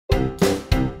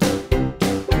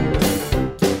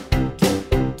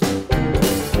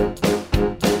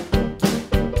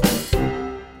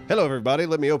Hello, everybody.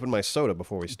 Let me open my soda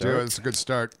before we start. It's a good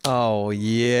start. Oh,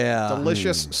 yeah.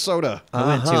 Delicious soda. I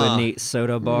went to a neat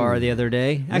soda bar the other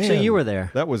day. Actually, you were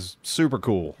there. That was super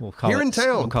cool. We'll call Here it, in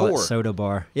town, we'll call Pour. it soda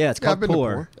bar. Yeah, it's called I've been to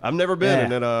Pour. I've never been, Yeah.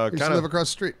 and it I used to kind live of across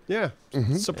the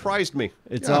street. surprised me.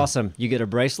 It's awesome. You get a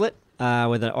bracelet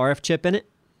with an RF chip in it,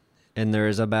 and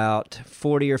there's about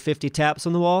 40 or 50 taps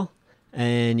on the wall,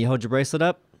 and you hold your bracelet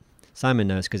up. Simon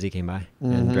knows because he came by,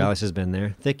 and Dralis has been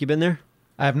there. Thick, you been there?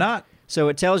 I have not. So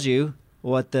it tells you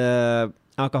what the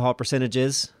alcohol percentage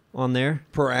is on there.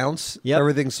 Per ounce? Yep.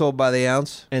 Everything's sold by the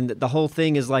ounce? And the whole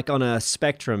thing is like on a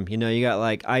spectrum. You know, you got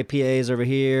like IPAs over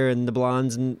here and the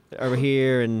blondes over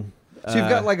here. And So you've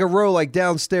got like a row, like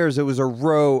downstairs, it was a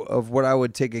row of what I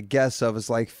would take a guess of as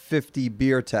like 50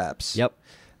 beer taps. Yep.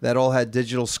 That all had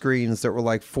digital screens that were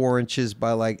like 4 inches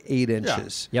by like 8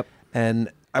 inches. Yep. And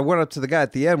I went up to the guy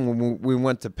at the end when we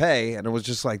went to pay, and it was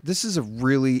just like, this is a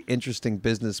really interesting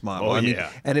business model. Oh, I mean, yeah.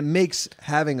 and it makes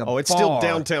having a Oh, it's bar still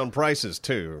downtown prices,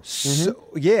 too. So,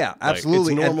 yeah,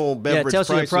 absolutely. Like, it's normal Yeah, beverage it tells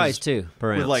you the prices price too per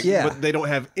with, ounce. like, Yeah. But they don't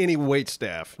have any wait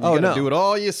staff. You Oh, gotta no. do it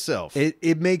all yourself.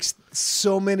 It makes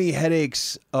so many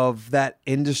headaches of that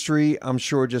industry, I'm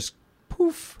sure, just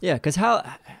poof. Yeah, because how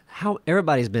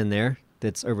everybody's been there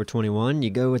that's over 21.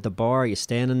 You go at the bar, you're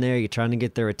standing there, you're trying to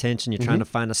get their attention, you're trying to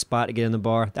find a spot to get in the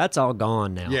bar. That's all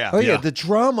gone now. Yeah. Oh, yeah, the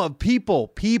drama of people.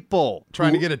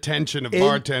 Trying to get attention of in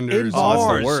bartenders. bars.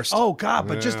 Oh, it's the worst. Oh, God,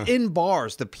 but just in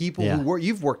bars, the people Yeah. who work,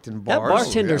 you've worked in That bars.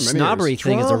 bartender yeah, many snobbery years.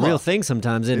 thing is a Drama. real thing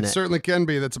sometimes, isn't It it? certainly can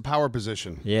be. That's a power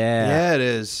position. Yeah. Yeah, it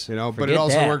is. You know, but Forget it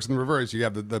also that. works in the reverse. You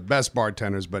have the best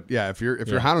bartenders, but yeah, if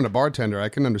you're hounding a bartender, I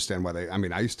can understand why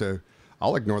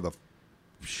I'll ignore the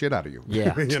shit out of you.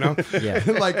 Yeah. You know? Yeah.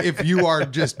 Like if you are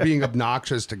just being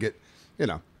obnoxious to get, you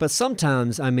know. But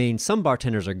sometimes, I mean, some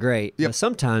bartenders are great. Yep. But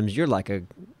sometimes you're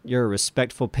a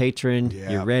respectful patron.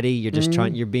 Yeah. You're ready. You're just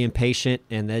trying. You're being patient,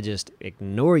 and they just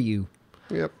ignore you.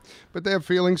 Yep. But they have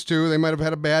feelings too. They might have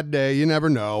had a bad day. You never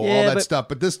know. Yeah, all that but stuff.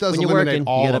 But this does When you're eliminate working, you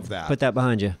all gotta of that. put that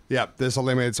behind you. Yeah, this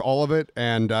eliminates all of it.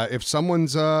 And if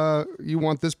someone's, you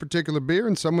want this particular beer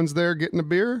and someone's there getting a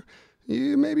beer,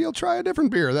 maybe you'll try a different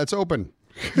beer that's open.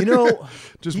 You know,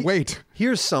 Just wait.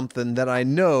 here's something that I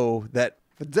know that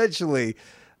potentially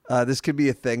this could be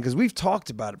a thing, because we've talked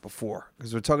about it before,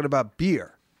 because we're talking about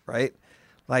beer, right?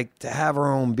 Like to have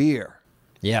our own beer.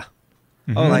 Yeah.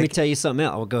 Oh, let me Like- tell you something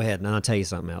else. Well, go ahead, and I'll tell you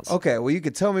something else. Okay, well, you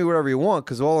could tell me whatever you want,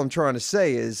 because all I'm trying to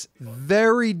say is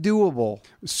very doable.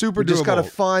 Super We just doable. got to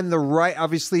find the right,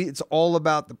 obviously, it's all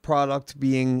about the product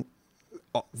being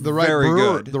the right very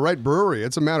brewer, good. the right brewery.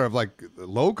 It's a matter of like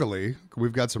locally,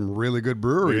 we've got some really good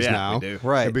breweries Yeah, now. we do.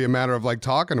 Right. It'd be a matter of like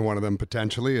talking to one of them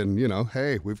potentially, and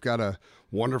hey, we've got a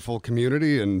wonderful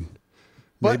community, and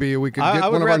maybe we could get I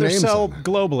one would of our rather names. sell on there.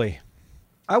 globally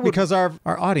I would, because our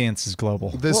audience is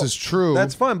global. This is true.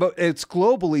 That's fine, but it's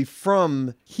globally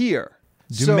from here.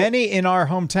 Do So- many in our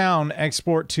hometown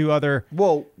export to other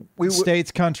Well, we would,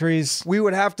 states, countries? we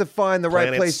would have to find the right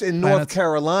Planets. place in North Planets.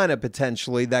 Carolina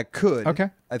potentially that could. Okay.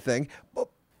 I think, but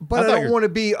I I thought don't you're- want to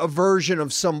be a version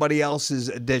of somebody else's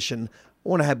edition. I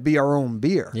want to be our own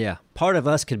beer. Yeah. Part of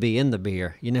us could be in the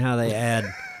beer. You know how they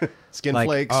add Skin like-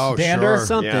 flakes. Oh, Dander, sure.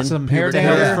 something Yeah. some hair to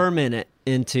help dander. ferment it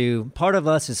into. Part of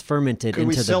us is fermented Could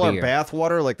we into sell the our beer. bath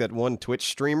water like that one Twitch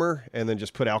streamer and then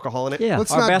just put alcohol in it? Yeah.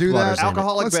 Let's our not bath do water's that. in it.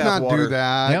 Alcoholic Let's bath not water. do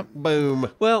that. Yep.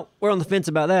 Boom. Well, we're on the fence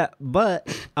about that, but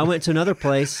I went to another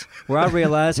place where I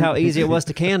realized how easy it was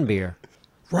to can beer.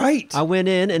 Right. I went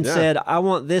in and Yeah. said, "I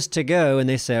want this to go," and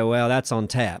they said, "Well, that's on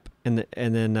tap." And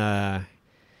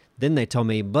then they told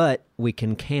me, "But we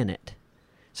can it."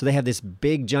 So they have this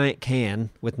big giant can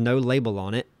with no label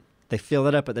on it. They fill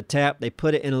it up at the tap. They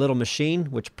put it in a little machine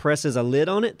which presses a lid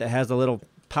on it that has a little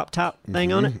pop top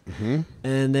thing on it,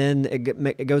 and then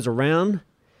it goes around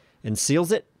and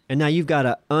seals it. And now you've got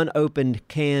an unopened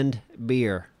canned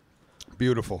beer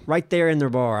Beautiful. right there in their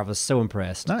bar. I was so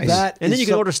impressed. Nice. That And then is you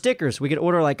could so- order stickers. We could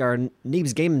order like our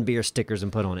Neebs Gaming Beer stickers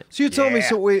and put on it. So you told me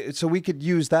so we could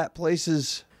use that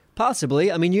place's.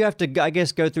 Possibly. I mean, you have to, I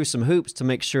guess, go through some hoops to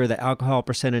make sure the alcohol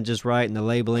percentage is right and the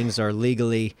labelings are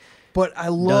legally But I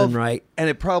love done right. and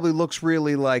it probably looks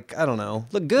really like, I don't know,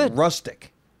 Look good.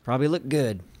 rustic. Probably look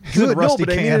good. Good, no, rusty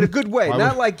but I mean can. in a good way, Why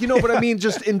not would- like but I mean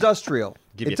just industrial.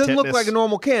 Give you It doesn't look tetanus. like a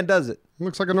normal can, does it?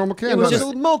 Looks like a normal can. It was doesn't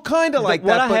just- it? Well, kind of like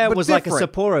what that. I had but was like a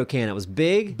different. Sapporo can. It was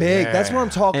big. Big. That's what I'm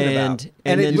talking about.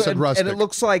 And then- You said rustic. And it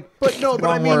looks like, but no, but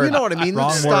I Wrong mean, you word. know what I mean. Wrong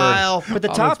The word. style. But the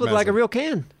Oh, top that's looked like a messy. real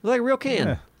can. It looked like a real can.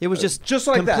 Yeah. It was just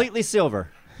like that. completely silver.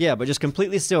 Yeah, but just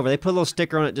completely silver. They put a little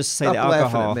sticker on it just to say Stop the laughing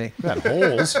alcohol. at me. Got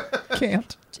holes.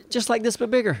 Can't. Just like this, but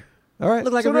bigger. All right.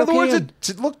 Looked like so a in real other words, can.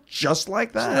 it looked just like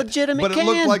It's a that. legitimate But it can.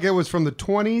 looked like it was from the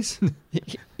 20s.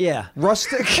 yeah,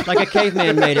 Rustic. like a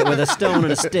caveman made it with a stone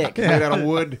and a stick. Made out of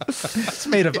wood. It's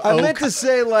made of I oak. meant to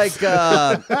say like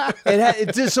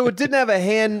so it didn't have a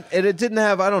hand and it didn't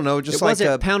have I don't know just It like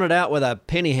wasn't a pounded out with a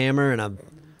penny hammer and a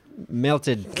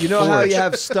melted. you know how forge. you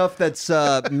have stuff that's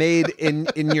made in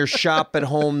your shop at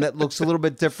home that looks a little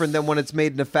bit different than when it's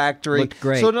made in a factory. Looked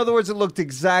great. So in other words, it looked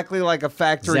exactly like a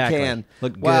factory Exactly. can.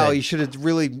 Looked Wow, good. you should have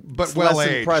really But it's well less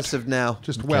aged. impressive now.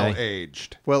 Just well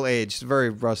aged. Well aged, very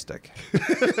rustic.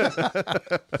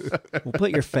 We'll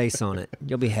put your face on it.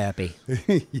 You'll be happy.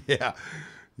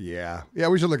 Yeah. Yeah,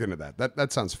 we should look into that.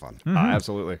 That sounds fun.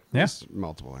 Absolutely. Yeah. Just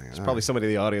multiple hands. Probably somebody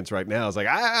in the audience right now is like,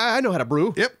 I know how to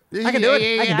brew. Yep. I can do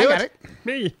it. I can do it.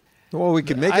 Me. Well, we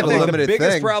can make I it a think the limited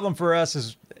biggest thing. problem for us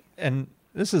is, and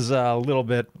this is a little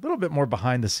bit more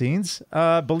behind the scenes.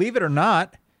 Believe it or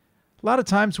not, a lot of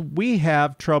times we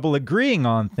have trouble agreeing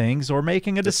on things or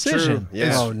making a decision. true.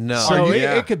 Yeah. Oh no. So Are you-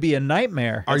 it could be a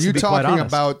nightmare. Are to you be quite talking honest.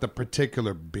 about the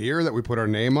particular beer that we put our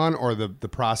name on, or the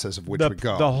process of which the, we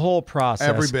go? the whole process?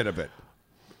 Every bit of it.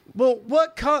 Well,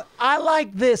 what color? I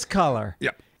like this color.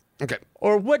 Yeah. Okay.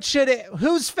 Or what should it?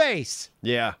 Whose face?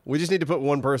 Yeah, we just need to put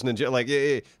one person in. Like,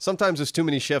 sometimes there's too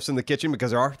many chefs in the kitchen because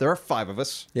there are 5 of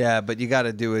us. Yeah, but you got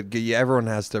to do it. Everyone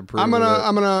has to approve. of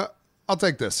it. I'll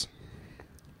take this.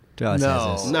 Dallas No.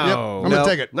 has this. No, Yep, I'm gonna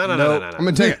take it. No. I'm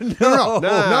gonna take it.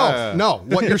 No.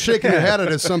 What you're shaking your head at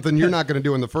is something you're not gonna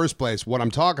do in the first place. What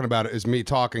I'm talking about is me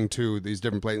talking to these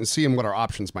different places and seeing what our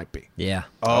options might be. Yeah.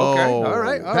 Okay, all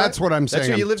right. That's what I'm saying. That's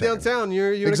why you I'm live taking. downtown.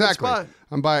 You're Exactly. in a good spot.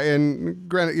 I'm by, and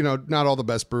granted, not all the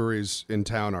best breweries in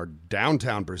town are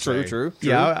downtown per se. True.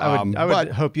 Yeah, I would but-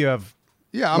 hope you have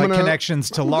Yeah, I'm like gonna connections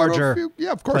to I'm gonna go larger a few-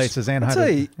 yeah, of course. places, I'll tell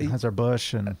you-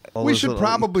 Anheuser-Busch, and All We those should little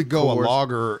probably go Coors. a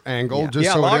lager angle, Yeah. just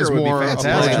Yeah, so it lager is would be more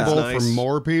fantastic. approachable That's for nice.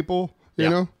 more people. You Yeah.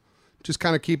 know, just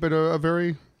kind of keep it a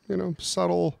very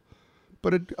subtle,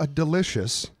 but a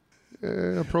delicious, We got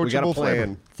a approachable flavor.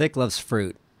 plan. Thick loves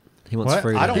fruit. He wants what?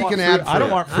 fruit. I in don't it. He want can fruit. add I don't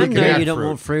fruit. want I fruit. can know add you don't fruit.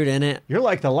 want fruit in it. You're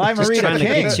like the Lime Just Marita trying to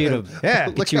King. get you to Yeah.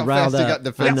 get Look you how riled fast he got up.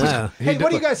 defensive. I know. Hey, what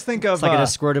do you guys think of? It's like I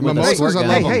just squirted with a mimosas, squirt I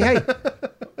gun. love hey, 'em. hey.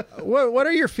 What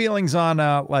are your feelings on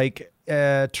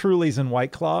Trulies and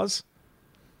White Claws?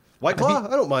 White Claw,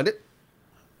 I don't mind it.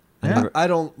 I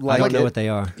don't I like don't know it. what they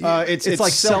are. It's like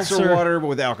like seltzer seltzer. water but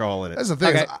with alcohol in it. That's the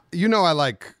thing. Okay. I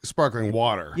like sparkling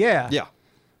water. Yeah. Yeah.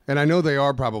 And I know they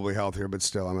are probably healthier, but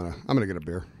still, I'm gonna get a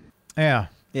beer. Yeah.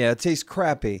 Yeah, it tastes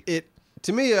crappy. It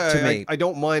to me, I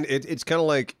don't mind. It's kind of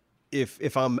like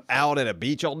if I'm out at a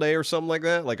beach all day or something like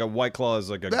that. Like a White Claw is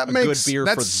like a That good makes beer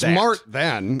that's for smart that.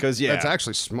 then, 'Cause, yeah. that's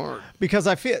actually smart. Because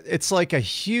I feel it's like a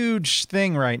huge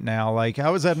thing right now. Like I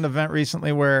was at an event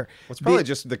recently where It's probably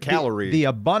just the calorie. the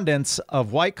abundance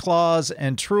of White Claws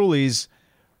and Trulies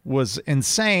was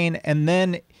insane, and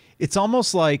then it's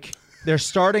almost like they're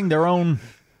starting their own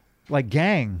like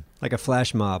gang. Like a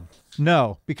flash mob.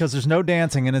 No, because there's no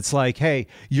dancing, and it's like, hey,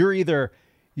 you're either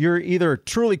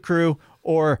Truly crew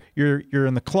or you're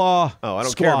in the Claw. Oh, I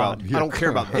don't squad. care about. I don't care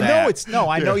about that.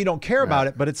 I know you don't care about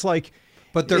it, but it's like.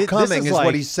 But they're this coming is like-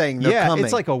 what he's saying. They're yeah, coming.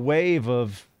 it's like a wave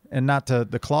of, and not to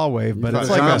the Claw wave, but Thought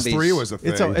it's like zombies. Fast 3 was a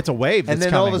thing. it's a wave. and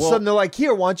that's then all coming. of a sudden they're like,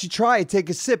 "Here, why don't you try it?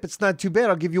 Take a sip. It's not too bad.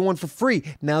 I'll give you one for free."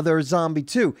 Now they're a zombie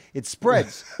too. It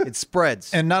spreads. It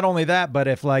spreads. And not only that, but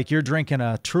if like you're drinking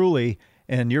a Truly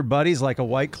and your buddy's like a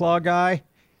White Claw guy,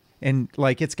 and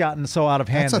like it's gotten so out of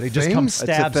hand That's a that he just thing? comes That's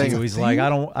a stabs thing. you. He's like, I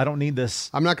don't need this.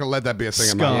 I'm not gonna let that be a thing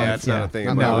in Scum. my Yeah, life. it's not a thing in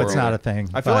Not my No, my it's world. not a thing.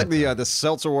 I feel but- like the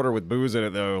seltzer water with booze in it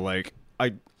though. Like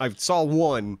I saw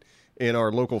one in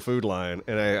our local food line,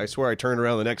 and I swear I turned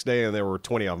around the next day and there were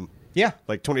 20 of them. yeah.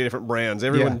 Like 20 different brands.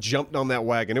 Everyone Yeah. jumped on that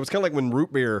wagon. It was kind of like when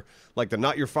root beer, like the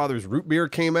Not Your Father's root beer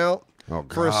came out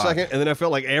for a God. second, and then I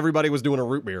felt like everybody was doing a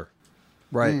root beer.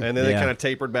 right. And then they Yeah. kind of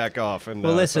tapered back off. And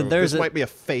Well, listen, so there's this a- might be a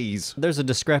phase. There's a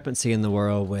discrepancy in the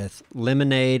world with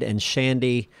lemonade and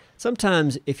shandy.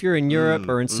 Sometimes if you're in Europe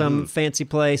or in some fancy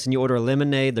place and you order a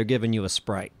lemonade, they're giving you a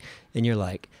Sprite. And you're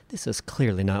like, this is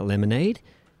clearly not lemonade.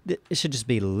 It should just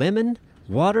be lemon,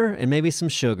 water, and maybe some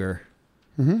sugar.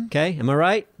 Okay, am I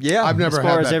right? Yeah. I've never As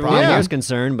far had as that everyone problem. here is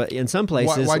concerned, but in some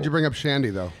places, Why'd you bring up Shandy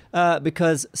though?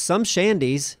 because some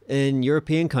shandies in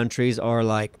European countries are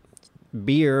like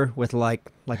beer with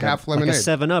like Half like a lemonade.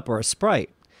 7-Up or a Sprite.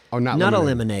 Oh, not a lemonade.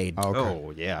 lemonade. Oh, okay.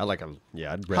 Oh,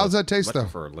 yeah. I'd How's that taste, much though?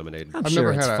 prefer lemonade. I'm I've sure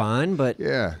never it's had a- fine, but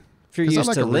Yeah. if you're 'Cause I used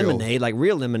like to a real- lemonade, like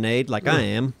real lemonade, like I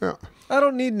am, Yeah. I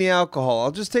don't need any alcohol.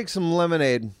 I'll just take some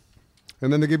lemonade.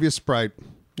 And then they give you a Sprite.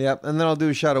 Yep. And then I'll do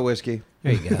a shot of whiskey.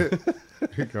 there you go. There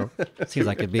you go. Seems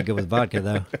like it'd be good with vodka,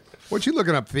 though. What you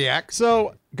looking up, Thiak?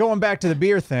 So going back to the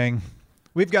beer thing,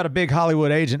 We've got a big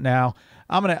Hollywood agent now.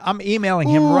 I'm emailing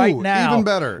him right now. Even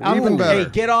better. Even better. Hey,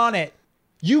 get on it.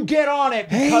 You get on it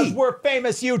because we're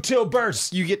famous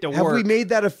YouTubers. You get to Have work. we made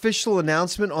that official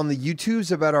announcement on the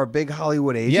YouTubes about our big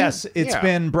Hollywood agent? Yes, it's Yeah.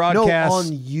 been No, broadcast on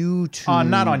YouTube.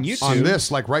 not on YouTube. On this,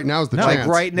 like right now is the No. chance. Like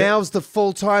right now is the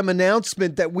full-time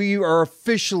announcement that we are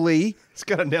officially... It's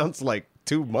got announced like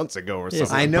 2 months ago or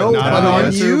something. I know, But but, not on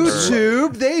on YouTube.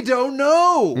 YouTube, they don't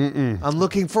know. I'm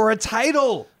looking for a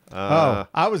title.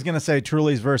 I was gonna say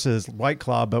Truly's versus White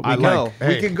Claw, but we I can- like- No,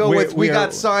 hey, we can go we- with, we we are-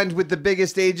 got signed with the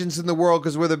biggest agents in the world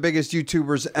because we're the biggest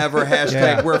YouTubers ever.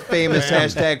 Hashtag we're famous.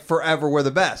 Hashtag forever we're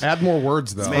the best. Add more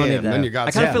words though, funny, and then you got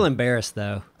I kind of Yeah. feel embarrassed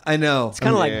though. I know. It's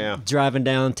kind of Yeah. like driving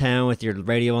downtown with your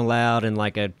radio on loud and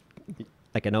like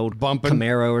an old Bumping.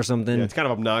 Camaro or something. Yeah, it's kind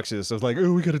of obnoxious. I was like,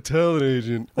 oh, we got a talent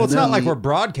agent. Well, it's not like we're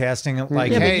broadcasting it.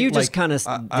 Like, yeah, hey, but you just like- kind of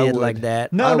I did would. like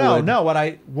that. No, I no, would. no. What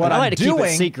I I'm like to keep it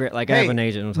doing secret, like I have an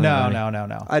agent or something, No, honey.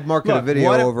 no. I'd market a Look, video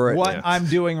what, over it. What Yeah. I'm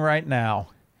doing right now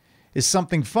is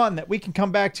something fun that we can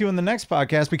come back to in the next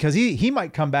podcast because he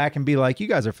might come back and be like, "You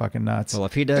guys are fucking nuts." Well,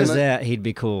 if he does that, he'd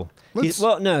be cool.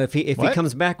 Well, no, if he What?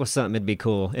 comes back with something, it'd be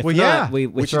cool. If Well, not, yeah. we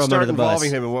We throw should him under start the bus.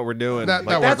 involving him in what we're doing That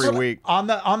like works. every week. on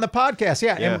the podcast,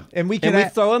 yeah, Yeah. And we can And we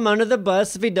add- throw him under the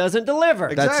bus if he doesn't deliver.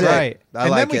 That's Exactly. it. right, I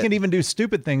and like then we it. can even do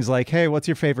stupid things like, "Hey, what's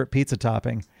your favorite pizza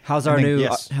topping?" How's our new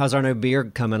yes. How's our new beer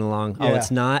coming along? Oh, Yeah.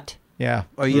 it's not. Yeah.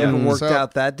 Oh, you haven't worked So-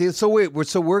 out that deal. So wait,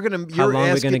 so we're gonna. How You're long are we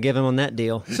asking, going to give him on that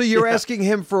deal? So you're asking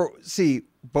him for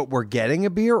but we're getting a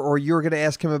beer, or you're going to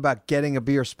ask him about getting a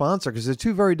beer sponsor because they're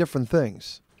two very different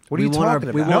things. What are we you want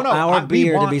talking we about? want No, our we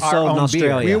beer to want be our sold in own beer.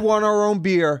 Australia. We want our own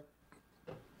beer.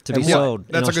 to be and sold.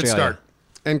 That's in a good Australia. start.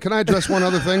 And can I address one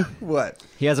other thing? What?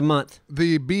 He has a month.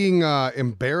 The being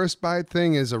embarrassed by it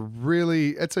thing is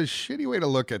it's a shitty way to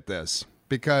look at this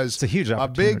because It's a huge big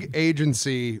opportunity.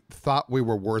 agency thought we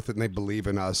were worth it and they believe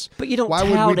in us. But you don't Why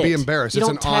tout would we be it. embarrassed? You It's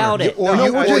don't an honor. tout it. Or No,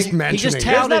 you were I just think he mentioning just it.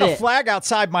 There's touted not a it. flag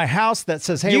outside my house that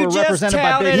says, "Hey, You we're just represented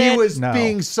by touted Big." it. He was No.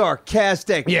 being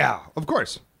sarcastic. Yeah, of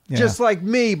course. Yeah. Just like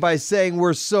me by saying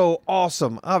we're so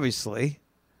awesome. Obviously,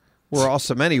 we're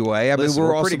awesome anyway. I mean, Listen, we're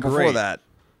we're awesome pretty before great. that.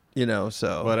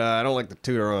 So. But I don't like to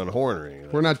toot our own horn or anything.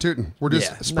 We're not tooting. We're just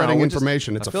Yeah. spreading No, we're just-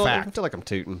 information. It's I a feel, I fact. feel like I'm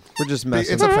tooting. we're just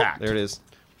messing. It's a fact. There it is.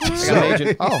 I got an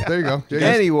agent. Oh, there you go. Yeah, yeah.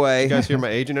 Anyway. You guys hear my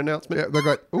agent announcement? Yeah, they're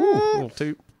going, ooh. Little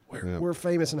toot. We're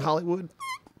famous in Hollywood.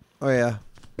 Oh yeah.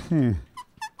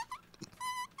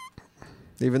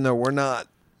 Even though we're not.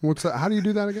 What's that? How do you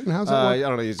do that again? How's that I work?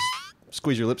 don't know. You just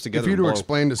squeeze your lips together. If you and were to blow.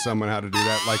 explain to someone how to do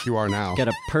that like you are now. Got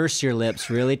to purse your lips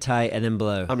really tight and then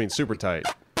blow. I mean, super tight.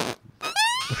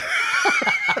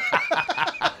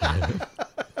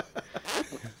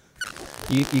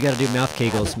 You got to do mouth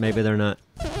kegels. Maybe they're not.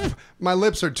 My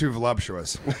lips are too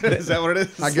voluptuous. Is that what it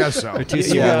is? I guess so. They're too You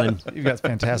swollen. got, you got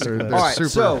fantastic. They're All right. super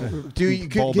So, can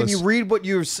bulbous. you read what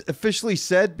you officially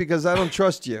said because I don't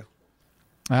trust you.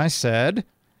 I said,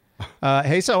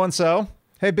 "Hey, so and so.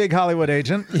 Hey, big Hollywood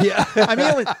agent. Yeah.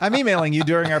 I'm emailing you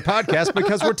during our podcast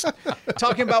because we're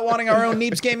talking about wanting our own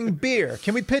Neebs Gaming beer.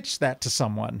 Can we pitch that to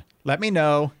someone? Let me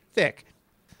know. Thick.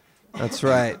 That's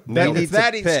right. That, We need it's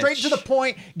that to straight pitch. to the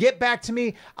point. Get back to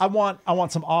me. I want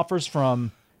some offers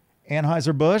from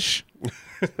Anheuser-Busch,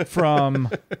 from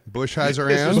Bushheiser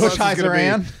This and is what's gonna Bushheiser be-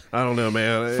 and I don't know,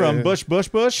 man. from Bush.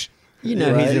 You know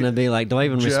he's Right. going to be like, do I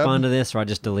even Jeb? respond to this or I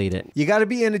just delete it? You got to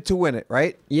be in it to win it,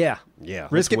 right? Yeah. Yeah.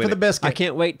 Risk let's it for win the biscuit. I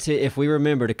can't wait to, if we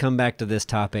remember, to come back to this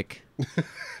topic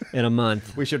in a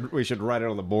month. We should write it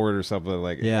on the board or something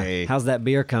like. Yeah. Hey, How's that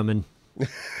beer coming?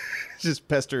 just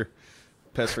pestering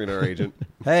our agent.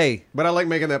 Hey. But I like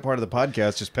making that part of the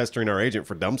podcast, just pestering our agent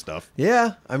for dumb stuff.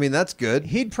 Yeah. I mean, that's good.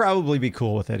 He'd probably be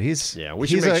cool with it. He's We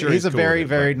should he's make a, sure he's a cool very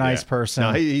with it, very but, nice yeah. person.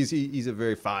 No, he's a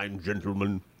very fine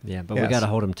gentleman. Yeah, but Yes. we got to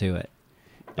hold him to it.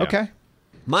 Yeah. Okay.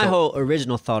 My whole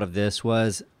original thought of this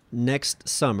was next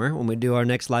summer when we do our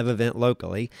next live event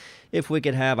locally, if we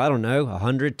could have, I don't know,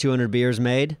 100, 200 beers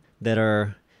made that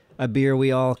are a beer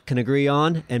we all can agree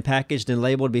on and packaged and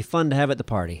labeled, it'd be fun to have at the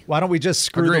party. Why don't we just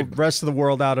screw Agreed. the rest of the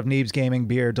world out of Neebs Gaming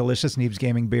beer, delicious Neebs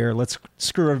Gaming beer? Let's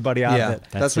screw everybody out Yeah. of it.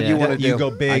 That's what it. you want to do. You go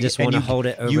big. I just and wanna you- hold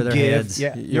it over you their give, heads.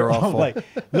 Yeah, You're awful. Like,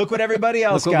 look what everybody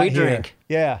else Look what got we here. drink.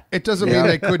 Yeah. It doesn't mean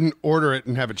they couldn't order it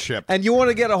and have it shipped. And you want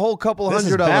to get a whole couple This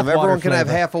is hundred of them. bathwater Everyone can have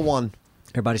flavor. half of one.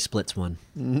 Everybody splits one.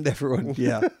 Everyone.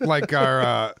 Yeah. Like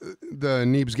our the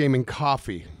Neebs Gaming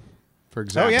coffee, for Oh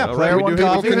example. yeah, All player right, we one do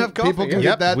have- coffee. we can have coffee, People can yeah.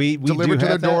 get that we do delivered to their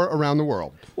have that. door around the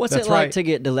world. What's That's it like right. to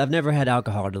get I've never had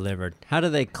alcohol delivered. How do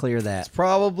they clear that?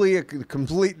 Probably a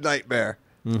complete nightmare.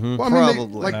 Well, I mean,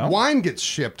 Probably. like wine gets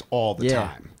shipped all the Yeah.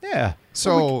 time, Yeah.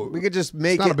 so We could just it's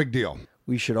make not it. a big deal.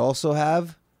 We should also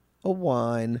have a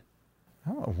wine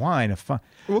Oh, wine, a fun.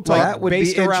 We'll talk. That would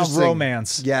based be around interesting.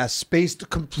 romance. Yes, based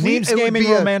complete. Neebs it would Gaming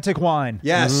be a- romantic wine.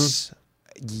 Yes,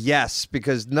 yes,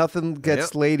 because nothing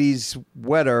gets ladies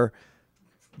wetter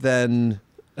than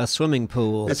A swimming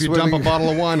pool. If you dump a bottle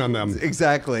of wine on them.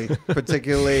 exactly,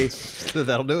 particularly.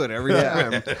 That'll do it every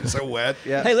time. So wet.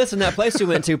 Yeah. Hey, listen, that place we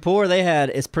went to, Poor, they had,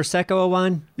 is Prosecco a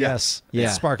wine? Yes. Yeah,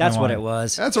 It's sparkling that's what wine. it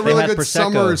was. That's a They really had good Prosecco.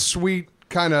 summer, sweet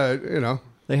kind of,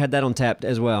 They had that on tap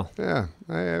as well. yeah.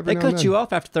 They cut you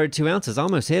off after 32 ounces.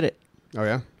 Almost hit it. Oh,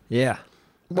 yeah? Yeah.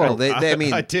 Well, they I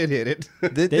mean, I did hit it.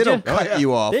 they don't you? cut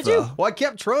you off. Did you? though. Well, I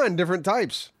kept trying different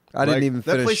types. I didn't even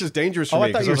That finish. place is dangerous for Oh, I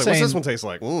me thought because you I were was like, what's saying this one taste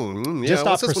like? Yeah, Just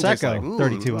what's off this one taste Prosecco, like?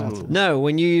 32 ounces. No,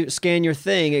 when you scan your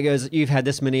thing, it goes, you've had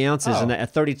this many ounces. Oh. And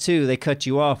at 32, they cut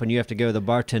you off, and you have to go to the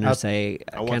bartender and say,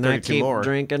 want can I 32 keep more."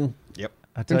 drinking? Yep.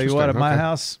 I tell you what, at Interesting, my okay.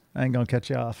 house, I ain't going to cut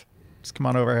you off. Just come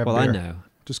on over, have Well, a beer. I know.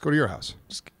 Just go to your house.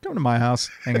 Just come to my house,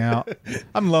 hang out.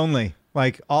 I'm lonely,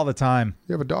 like all the time.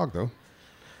 You have a dog, though.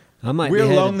 I might We're be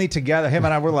headed- lonely together. Him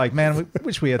and I were like, man, we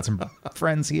wish we had some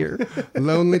friends here.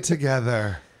 Lonely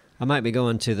together. I might be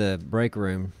going to the break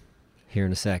room here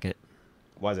in a second.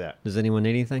 Why's that? Does anyone need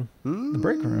anything? The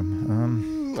break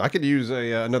room. I could use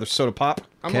another soda pop.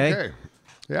 I'm Okay. okay.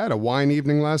 Yeah, I had a wine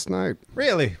evening last night.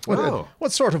 Really?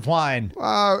 What sort of wine?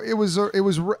 It was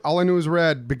all I knew was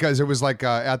red because it was like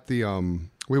at the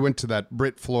we went to that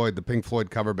the Pink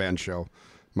Floyd cover band show.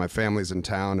 My family's in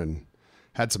town and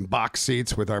had some box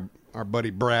seats with our buddy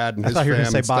Brad and I his thought you were fam going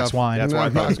to say and box stuff. wine. That's why I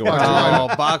thought I was going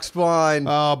Oh, boxed wine.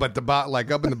 Oh, but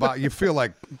like up in the you feel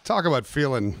like talk about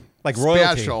feeling Like royalty.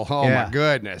 special. Oh Yeah. my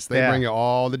goodness. They Yeah. bring you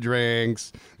all the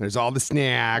drinks. There's all the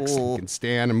snacks. You can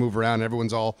stand and move around.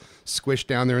 Everyone's all squished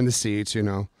down there in the seats,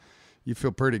 You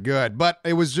feel pretty good. But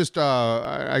it was just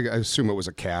I assume it was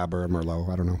a cab or a Merlot.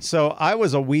 I don't know. So I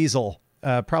was a weasel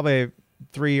probably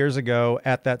 3 years ago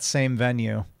at that same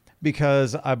venue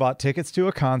because I bought tickets to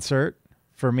a concert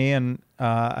for me and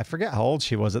I forget how old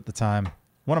she was at the time.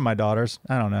 One of my daughters.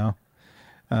 I don't know.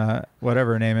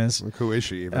 Whatever her name is. Like, who is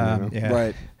she even? Yeah.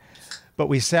 Right. But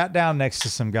we sat down next to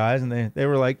some guys and they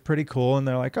were like pretty cool. And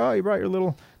they're like, oh, you brought your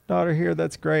little daughter here.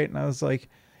 That's great. And I was like,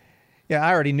 yeah,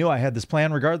 I already knew I had this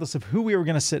plan regardless of who we were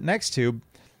going to sit next to.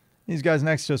 These guys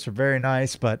next to us are very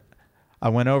nice. But I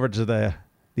went over to the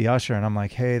usher and I'm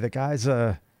like, hey, the guys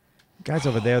over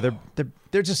there,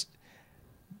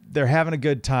 they're having a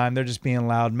good time. They're just being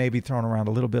loud, maybe throwing around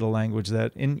a little bit of language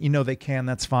that, and they can,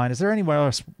 that's fine. Is there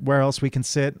anywhere else we can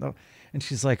sit? And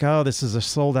she's like, oh, this is a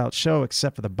sold out show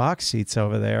except for the box seats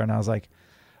over there. And I was like,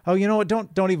 oh, you know what?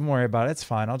 Don't even worry about it. It's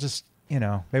fine. I'll just,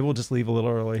 maybe we'll just leave a little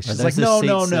early. She's like, those the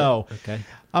no. seats that- Okay.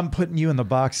 I'm putting you in the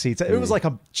box seats. It was like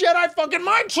a Jedi fucking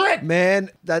mind trick. Man,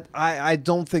 that I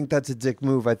don't think that's a dick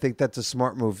move. I think that's a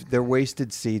smart move. They're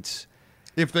wasted seats.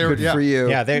 If they're Good for you.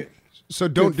 Yeah, So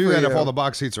don't Good do for that if you. all the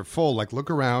box seats are full. Like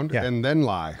look around Yeah. and then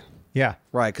lie. yeah.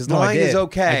 Right, because No, I lying is did.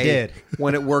 okay I did.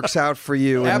 when it works out for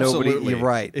you and Absolutely. nobody. You're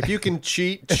right. If you can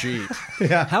cheat, cheat.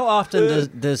 How often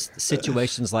does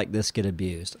situations like this get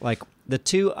abused? Like the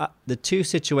two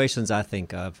situations I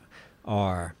think of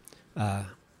are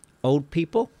old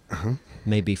people,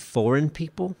 maybe foreign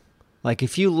people. Like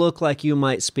if you look like you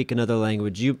might speak another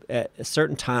language, you at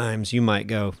certain times you might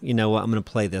go, you know what, I'm going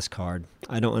to play this card.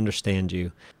 I don't understand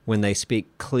you when they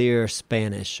speak clear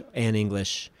Spanish and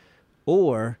English.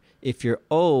 Or if you're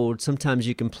old, sometimes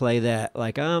you can play that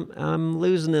like I'm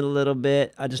losing it a little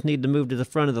bit. I just need to move to the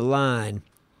front of the line.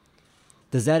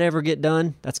 Does that ever get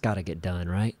done? That's got to get done,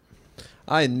 right?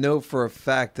 I know for a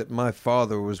fact that my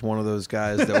father was one of those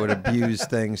guys that would abuse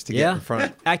things to get in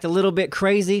front. Act a little bit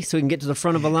crazy so we can get to the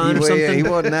front of a line or Well, something. yeah, he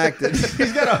wasn't acting.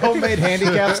 He's got a homemade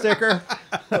handicap sticker.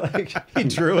 Like he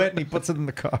drew it and he puts it in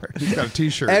the car. He's got a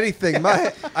T-shirt. Anything.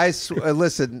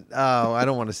 Listen. I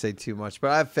don't want to say too much, but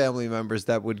I have family members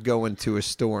that would go into a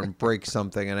store and break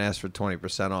something and ask for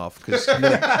 20% off.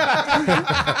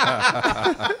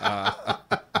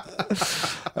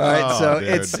 All right, so dude.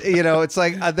 it's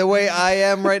like the way I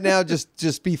am right now.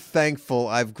 Just be thankful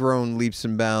I've grown leaps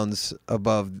and bounds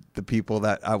above the people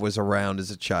that I was around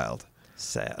as a child.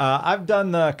 Sad. I've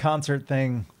done the concert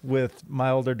thing with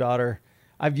my older daughter.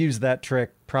 I've used that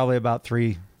trick probably about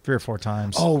three or four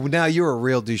times. Oh, now you're a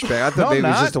real douchebag. I thought No, maybe it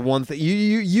was not. just a one thing.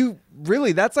 You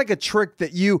really? That's like a trick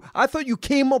that I thought you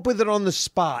came up with it on the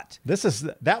spot.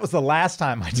 That was the last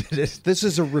time I did it. This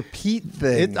is a repeat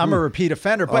thing. I'm a repeat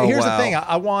offender. But Oh, here's wow. the thing.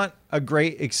 I want a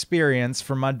great experience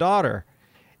for my daughter.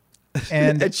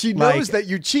 And, she like- knows that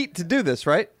you cheat to do this,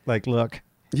 right? Like, look.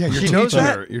 Yeah, you're She knows teaching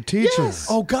that? her. You're teaching her.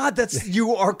 Oh God,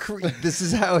 you are. This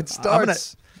is how it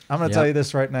starts. I'm going to tell you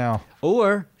this right now.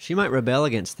 Or she might rebel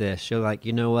against this. She'll like,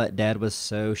 you know what? Dad was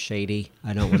so shady.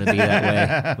 I don't want to be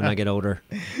that way when I get older.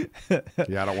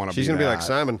 Yeah, I don't want to. She's gonna be like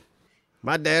Simon.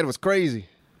 My dad was crazy.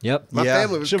 Yep. My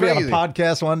family was She'll crazy. be on a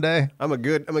podcast one day. I'm a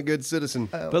good citizen.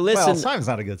 But listen, well, Simon's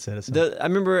not a good citizen. I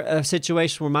remember a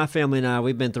situation where my family and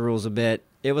we've been through rules a bit.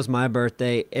 It was my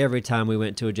birthday every time we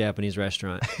went to a Japanese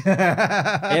restaurant.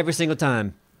 Every single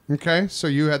time. Okay, so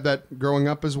you had that growing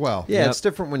up as well. Yeah, Yep. it's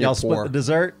different when Y'all you're split poor. the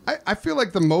dessert. I feel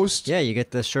like the most Yeah, you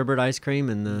get the sherbet ice cream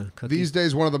and the cookies. these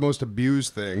days one of the most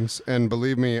abused things, and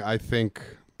believe me, I think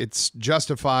it's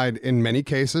justified in many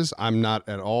cases. I'm not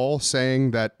at all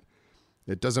saying that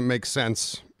it doesn't make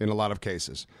sense in a lot of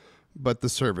cases, but the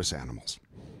service animals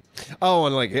Oh,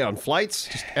 and like on flights,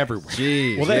 just everywhere.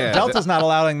 Jeez, Well, yeah. Delta's not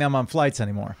allowing them on flights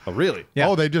anymore. Oh, really? Yeah.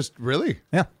 Oh, they just really?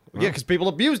 Yeah. Yeah, because people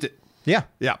abused it. Yeah.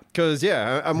 Yeah. Because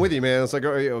I'm with you, man. It's like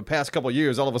past couple of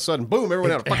years, all of a sudden, boom,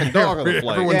 everyone had a fucking dog on the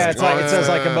flight. Everyone's Yeah, it's like it says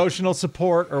like emotional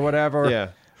support or whatever. Yeah.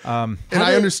 And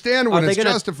I understand when are they it's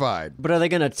gonna- justified. But are they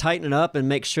going to tighten it up and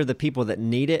make sure the people that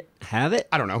need it have it?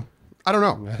 I don't know. I don't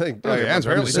know. I think the answer.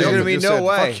 I'm apparently just There's saying. gonna be just no said,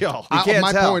 way. Fuck y'all. You can't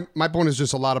my tell. my point is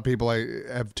just a lot of people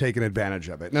have taken advantage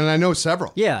of it, and I know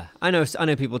several. Yeah, I know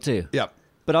people too. Yep.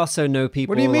 But also know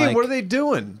people. What do you mean? like- What are they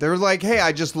doing? They're like, hey,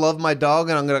 I just love my dog,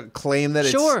 and I'm going to claim that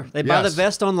Sure, they buy the Yes,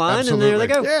 vest online and there they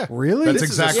go. absolutely. Yeah. Really? That's This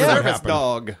exactly is a what service happened.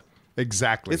 dog.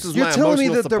 Exactly. This is You're my telling me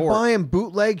emotional that they're support. buying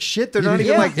bootleg shit? They're not even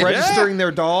Yeah. like registering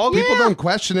their dog? People don't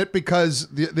question it because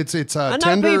it's I a know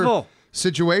tender people.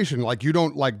 situation. Like you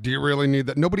don't like. Do you really need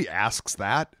that? Nobody asks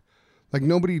that. Like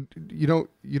nobody. You don't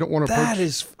want to. That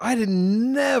is, I did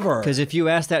never. Because if you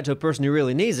ask that to a person who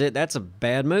really needs it, that's a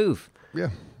bad move. Yeah.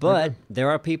 But there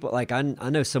are people like I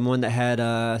know someone that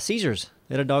had seizures.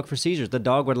 They had a dog for seizures. The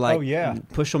dog would like Oh, yeah.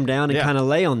 push them down and Yeah. kind of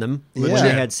lay on them when Legit. they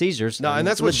had seizures. No, and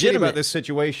that's what's shitty legitimate. about this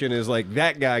situation is like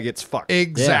that guy gets fucked.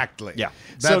 Exactly. Yeah.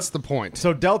 That's So- the point.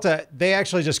 So Delta, they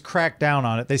actually just cracked down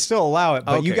on it. They still allow it,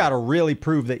 but you Okay. got to really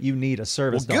prove that you need a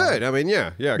service Well, dog. good. I mean, yeah.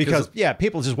 Because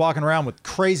people just walking around with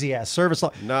crazy ass service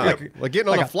dog. No, like getting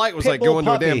on like a a flight was pit like bull going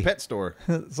to a damn puppy. pet store.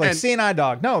 It's like And- CNI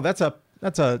dog. No, that's a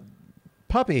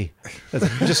puppy.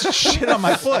 That's just shit on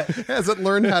my foot. Hasn't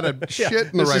learned how to shit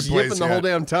in the It's right just place yipping the yet. whole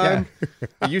damn time.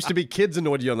 It used to be kids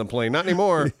annoyed you on the plane, not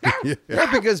anymore. Yeah,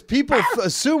 because people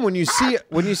assume when you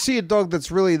see a dog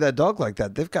that's really that dog like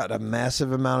that, they've got a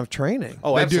massive amount of training.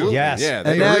 Oh, They do. absolutely. Yes. Yeah. and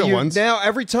they- now real ones. now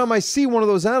every time I see one of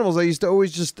those animals, I used to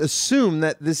always just assume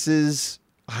that this is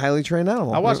a highly trained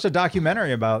animal. I watched a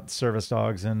documentary about service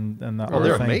dogs and the oh,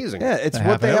 they're thing amazing. Yeah, it's that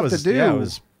what they happened. have It was- to do. Yeah, it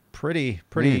was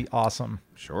pretty awesome.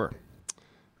 Sure.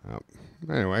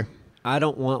 Anyway, I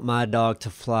don't want my dog to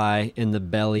fly in the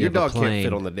belly Your of dog a plane. can't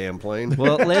fit on the damn plane.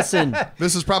 Well, listen,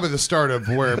 this is probably the start of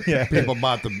where people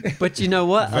bought the. but you know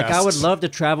what? Like, I would Vests. love to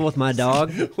travel with my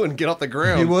dog. Wouldn't get off the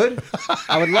ground. You would?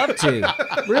 I would love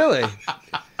to. Really?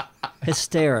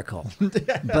 Hysterical.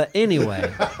 But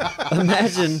anyway,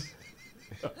 imagine.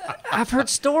 I've heard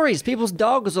stories. People's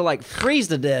dogs will like freeze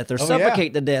to death or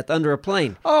suffocate to death under a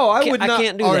plane. Oh, I would not. I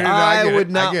can't do Oh, that. yeah, I I get it. would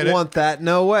I not get it. want that.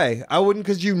 No way. I wouldn't,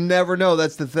 because you never know.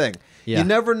 That's the thing. Yeah. You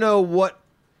never know what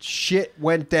shit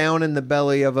went down in the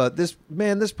belly of a this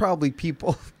man. There's probably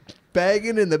people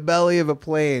bagging in the belly of a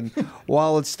plane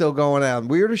while it's still going on.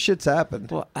 Weirder shit's happened.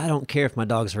 Well, I don't care if my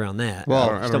dog's around that. Well,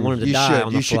 I just don't want him to you die should.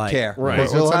 on You the should flight. care. Right.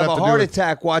 Because What's he'll that have have a to do heart with-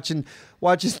 attack watching.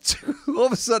 All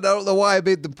of a sudden, I don't know why I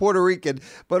made the Puerto Rican,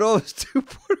 but all those two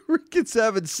Puerto Ricans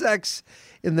having sex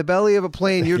in the belly of a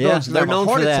plane. Your Yeah, dog's gonna they're have a known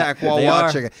heart for that. attack while They are.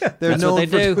 watching it. They're That's known what they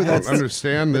for do. doing I that. don't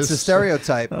understand this. It's a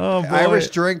stereotype. Oh, boy.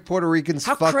 Irish drink, Puerto Ricans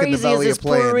How fuck in the crazy is belly this of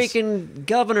planes. Puerto Rican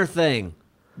governor thing?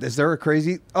 Is there a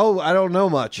crazy? Oh, I don't know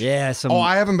much. Yeah, some. Oh,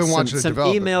 I haven't been watching it Some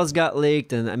develop it. emails got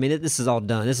leaked, and I mean, this is all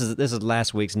done. This is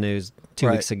last week's news, 2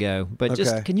 Right. weeks ago. But Okay.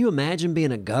 just can you imagine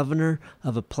being a governor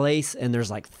of a place and there's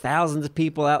like thousands of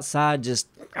people outside just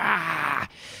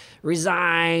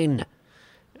resign,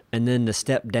 and then to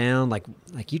step down like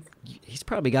he's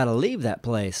probably got to leave that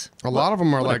place. A lot of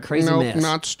them are What a like, crazy nope, mess.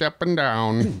 not stepping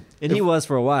down. And he was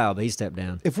for a while, but he stepped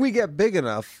down. If we get big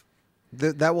enough,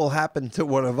 that will happen to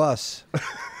one of us.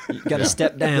 You got to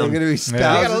step There are down. going to be You thousands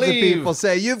gotta of leave. people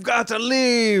say, "You've got to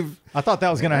leave." I thought that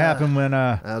was going to happen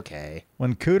Okay.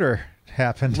 when Cooter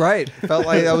happened. Right. Felt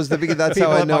like that was the beginning. That's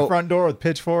People how I at my know. front door with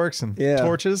pitchforks and Yeah.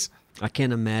 torches. I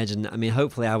can't imagine. I mean,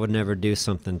 hopefully, I would never do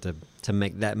something to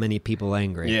make that many people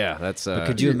angry. Yeah, that's But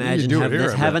could you you imagine do it having, here,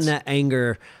 this, I having bet. that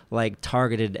anger like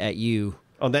targeted at you?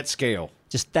 on that scale.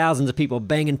 Just thousands of people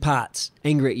banging pots,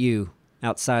 angry at you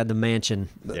outside the mansion.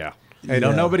 Yeah. Hey,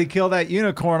 don't nobody kill that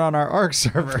unicorn on our ARC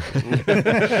server.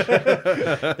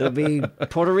 It'll be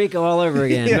Puerto Rico all over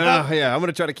again. No, yeah, I'm going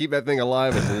to try to keep that thing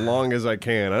alive as long as I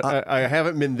can. I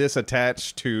haven't been this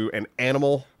attached to an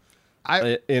animal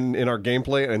in our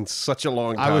gameplay in such a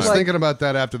long time. I was thinking about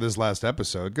that after this last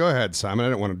episode. Go ahead, Simon. I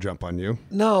didn't want to jump on you.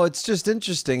 No, it's just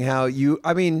interesting how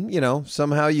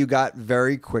somehow you got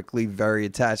very quickly very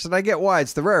attached. And I get why.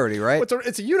 It's the rarity, right? Well,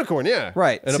 it's a unicorn, yeah.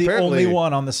 Right. And It's the only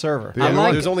one on the server.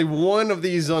 There's only one of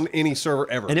these on any server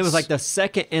ever. And it was like the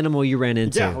second animal you ran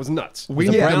into. Yeah, it was nuts. We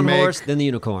The need to brown make horse, then the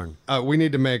unicorn. we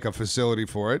need to make a facility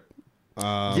for it.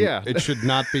 Yeah. It should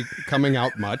not be coming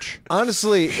out much.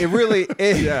 Honestly, it really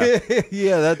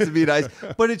yeah, that would be nice.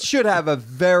 But it should have a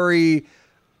very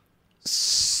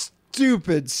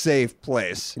stupid safe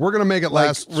place. We're gonna make it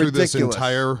last through this ridiculous.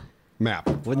 entire map.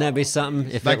 Wouldn't that be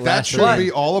something if Like it that lasted? should be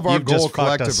all of our You've goal just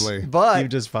fucked us. collectively. But You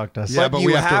just fucked us. Yeah, but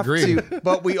we you have to agree.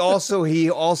 But he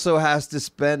also has to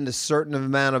spend a certain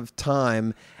amount of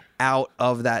time out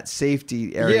of that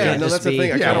safety area. Yeah, can't no, just that's the be-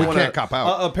 thing. I Yeah, kind of we want can't cop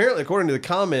out. Apparently, according to the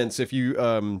comments, if you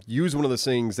use one of those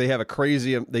things, they have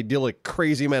they deal a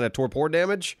crazy amount of torpor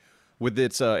damage with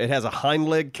its. It has a hind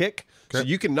leg kick, so Okay.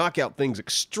 you can knock out things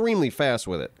extremely fast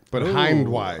with it. But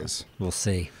hind-wise, We'll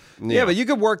see. Yeah, but you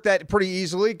could work that pretty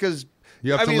easily because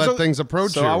you have to let things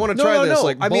approach So you. I want to No, try no, this. no.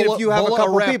 Like, I mean, if you have a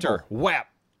couple raptor, people. whap,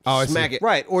 Oh, I see. smack it.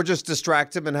 right, or just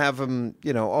distract him and have him.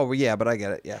 Oh yeah, but I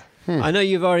get it. Yeah. I know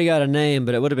you've already got a name,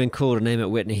 but it would have been cool to name it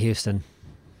Whitney Houston.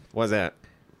 What's that?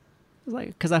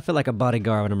 Because I feel like a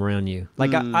bodyguard when I'm around you.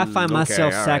 Like I find okay,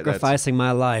 myself all right, sacrificing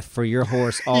my life for your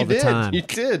horse all You the did. time. You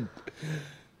did.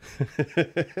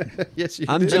 Yes, you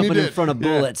I'm did. jumping in did. front of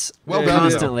bullets Well done.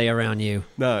 constantly around you.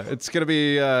 No, it's gonna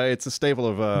be. It's a staple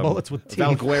of Bullets with teeth.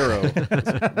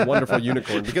 Valguero, wonderful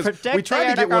unicorn. Because Protect we tried the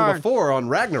to get one unicorn. before on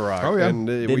Ragnarok, Oh, yeah. and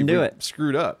Didn't we do it.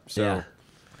 Screwed up. So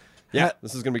yeah,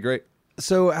 this is gonna be great.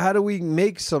 So how do we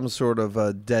make some sort of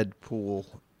a Deadpool,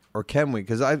 or can we?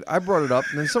 Because I brought it up,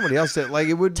 and then somebody else said like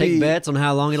it would Take be bets on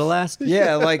how long it'll last.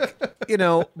 Yeah, like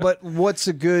but what's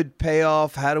a good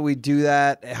payoff? How do we do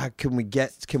that? How can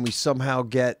we somehow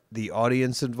get the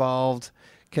audience involved?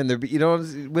 Can there be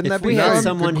wouldn't If that be we fun? had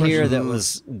someone Good here question. that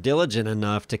was diligent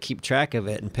enough to keep track of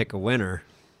it and pick a winner,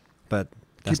 but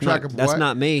that's track not of that's what?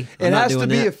 not me. I'm It not has to doing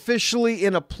be that. officially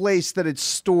in a place that it's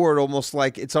stored, almost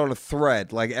like it's on a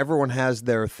thread. Like everyone has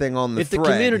their thing on the If thread. the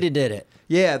community did it.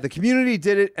 Yeah, the community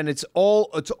did it, and it's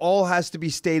all has to be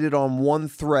stated on one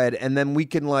thread, and then we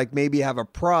can like maybe have a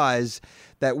prize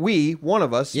that one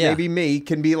of us, Yeah. maybe me,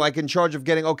 can be like in charge of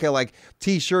getting like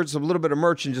T-shirts, a little bit of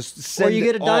merch, and just Or send you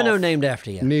get a it dino off. named after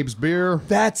you. Neebs beer.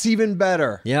 That's even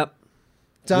better. Yep.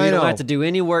 Dino. We don't have to do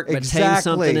any work but tame Exactly.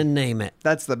 something and name it.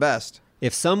 That's the best.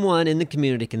 If someone in the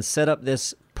community can set up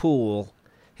this pool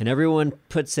and everyone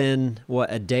puts in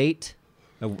a date,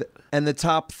 And the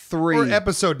top three Or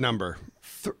episode number.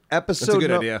 episode. That's a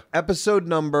good idea. Episode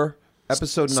number.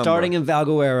 starting in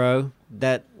Valguero,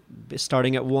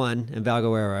 starting at 1 in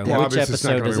Valguero. Well, Which obviously it's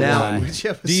not episode gonna does be it one. lie? Which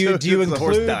Do you episode is the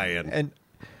horse include dying? and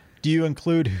do you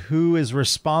include who is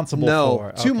responsible No,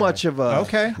 for? too Okay. much of a.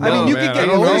 Okay. I mean, No, you man, can I get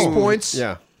don't bonus know. points.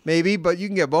 Yeah. Maybe, but you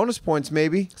can get bonus points.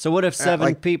 Maybe. So what if 7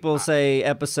 like- people say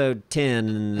episode 10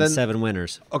 and Then- 7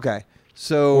 winners? Okay.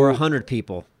 So Or 100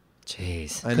 people?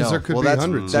 Jeez. I know. there could well, be that's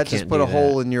hundreds. that You just can't put do a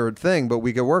hole that. in your thing, but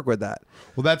we could work with that.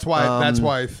 Well, that's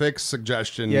why Thick's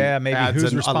suggestion Yeah, maybe adds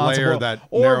who's a responsible layer that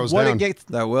or narrows what down. it gets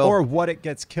That will. or what it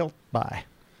gets killed by.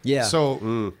 Yeah.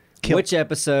 So Which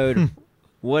episode,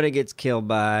 what it gets killed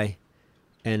by,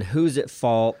 and who's at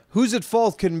fault. Who's at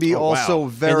fault can be Oh, wow. also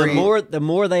very. And the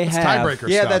more they it's have, tiebreaker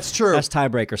yeah, stuff. that's true. that's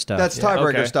tiebreaker stuff. That's tiebreaker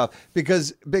okay. stuff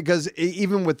because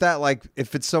even with that, like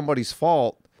if it's somebody's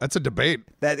fault, That's a debate.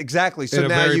 that exactly. So In a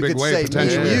now very you big could way, say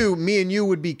potentially. me and you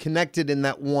would be connected in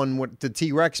that one with the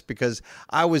T-Rex because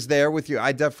I was there with you.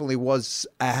 I definitely was.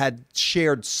 I had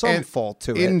shared some And fault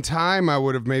to In it. time, I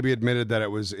would have maybe admitted that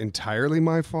it was entirely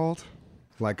my fault,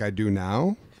 like I do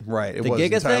now. Right. It The was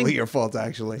Giga entirely thing? your fault,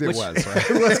 actually. It was.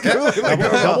 Right? It was cool. Like,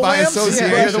 by yeah,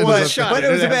 association, it was, it's a- but it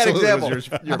was a bad absolutely example. was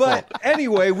your But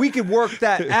anyway, we could work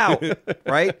that out,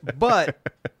 right? But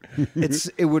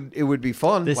it would be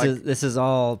fun. This like, is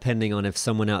all pending on if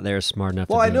someone out there is smart enough.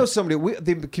 well, to I do know it. somebody.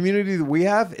 The community that we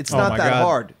have, it's Oh not my that God.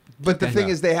 hard. But the thing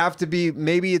Yeah. is, they have to be.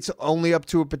 Maybe it's only up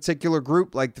to a particular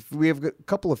group. Like we have a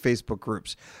couple of Facebook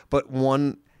groups, but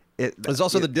one. There's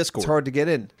also the Discord. It's hard to get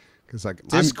in. Because like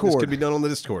This Discord. could be done on the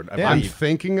Discord. I I'm believe.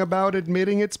 thinking about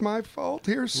admitting it's my fault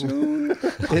here soon.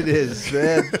 It is,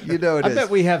 man. You know it I is. bet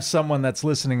we have someone that's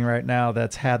listening right now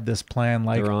that's had this plan.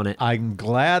 Like, They're on it. I'm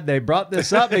glad they brought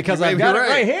this up because You may I've be got it right.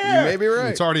 right You here. may be right.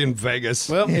 It's already in Vegas.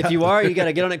 Well, if you are, you got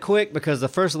to get on it quick because the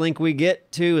first link we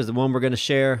get to is the one we're going to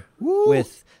share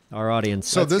with our audience.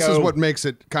 So Let's this go. is what makes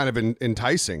it kind of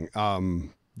enticing.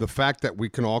 The fact that we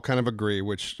can all kind of agree,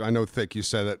 which I know, Thick, you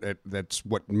said that's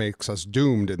what makes us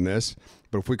doomed in this.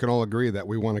 But if we can all agree that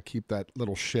we want to keep that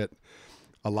little shit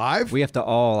alive, We have to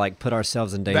all like put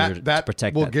ourselves in danger to that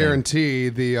protect will that thing. guarantee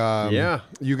the Yeah.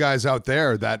 you guys out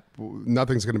there that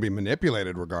nothing's going to be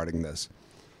manipulated regarding this.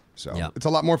 So Yeah. it's a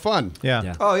lot more fun. Yeah.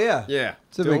 Yeah. Oh yeah, Yeah.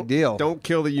 It's a big deal. Don't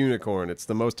kill the unicorn. It's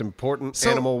the most important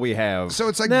animal we have. So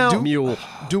it's like, Now- Mule.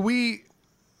 do we?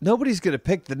 Nobody's gonna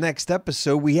pick the next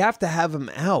episode. We have to have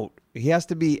him out. He has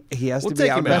to be. He has We'll to be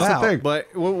take out him and out. about. That's the thing. But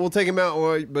we'll take him out.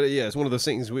 But yeah, it's one of those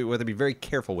things we have to be very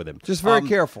careful with him. Just very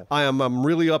careful. I'm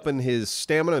really upping his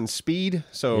stamina and speed,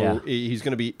 so Yeah. he's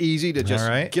going to be easy to just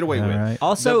All right. get away All with. right.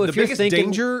 Also, the if you're biggest thinking-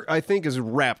 danger, I think, is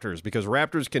raptors because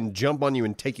raptors can jump on you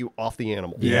and take you off the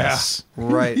animal. Yes.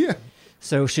 Right. Yeah.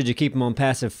 So should you keep him on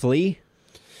passive flee?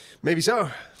 Maybe so.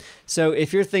 So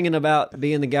if you're thinking about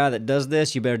being the guy that does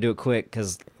this, you better do it quick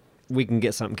because we can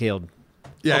get something killed.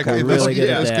 Yeah, Okay, this, really good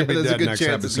yeah, at this that. could be There's a dead good next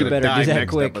chance it's episode. going to better do die that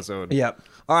next quick. episode. Yep.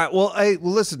 All right. Well, hey,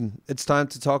 listen. It's time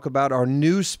to talk about our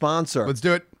new sponsor. Let's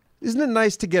do it. Isn't it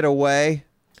nice to get away?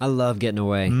 I love getting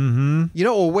away. You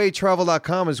know,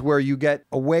 awaytravel.com is where you get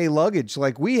away luggage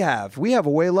like we have. We have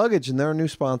away luggage, and they're a new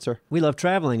sponsor. We love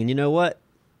traveling, and you know what?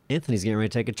 Anthony's getting ready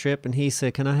to take a trip, and he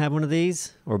said, "Can I have one of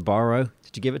these or borrow?"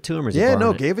 Did you give it to him, or is he Yeah, borrowing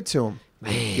no, it? gave it to him.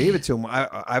 Gave it to him.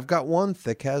 I've got one.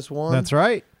 Thick has one. That's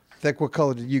right. Thick, what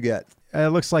color did you get? It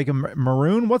looks like a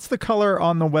maroon. What's the color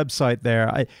on the website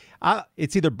there?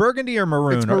 It's either burgundy or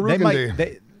maroon. It's Or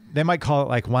burgundy. they might call it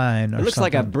like wine. Or It looks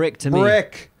like a something. brick to me.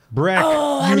 Brick. brick.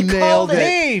 You nailed it.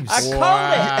 Neebs. I called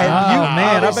it. And Oh you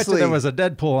man, I bet you obviously- there was a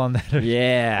Deadpool on that.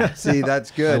 Yeah. See, that's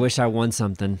I good. wish I won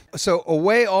something. So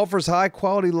Away offers high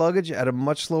quality luggage at a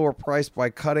much lower price by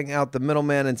cutting out the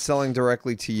middleman and selling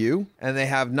directly to you. And they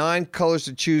have 9 colors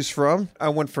to choose from. I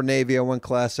went for navy, I went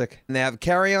classic. And they have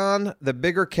carry-on, the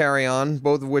bigger carry-on,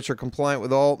 both of which are compliant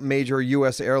with all major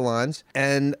U.S. airlines.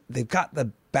 And they've got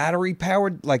the battery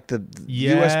powered, like the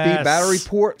Yes. USB battery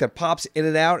port that pops in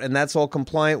and out, and that's all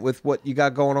compliant with what you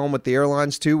got going on with the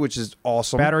airlines too, which is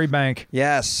awesome. Battery bank.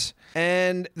 Yes.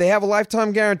 And they have a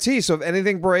lifetime guarantee. So if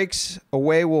anything breaks,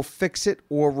 Away will fix it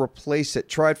or replace it.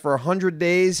 Try it for 100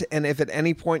 days. And if at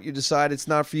any point you decide it's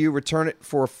not for you, return it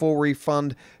for a full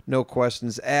refund. No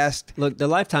questions asked. Look, the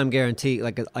lifetime guarantee,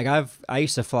 I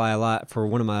used to fly a lot for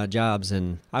one of my jobs,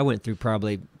 and I went through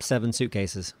probably 7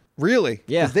 suitcases. Really?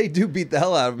 Yeah. 'Cause they do beat the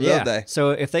hell out of them, don't they? So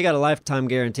if they got a lifetime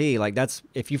guarantee, that's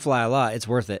if you fly a lot, it's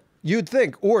worth it. You'd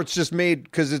think. Or it's just made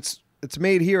because it's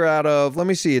made here out of, let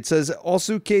me see, it says all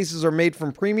suitcases are made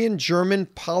from premium German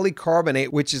polycarbonate,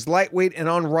 which is lightweight and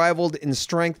unrivaled in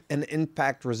strength and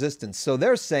impact resistance. So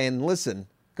they're saying, listen,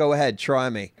 go ahead, try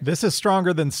me. This is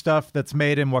stronger than stuff that's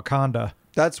made in Wakanda.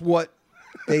 That's what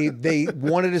they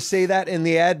wanted to say that in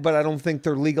the ad, but I don't think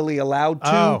they're legally allowed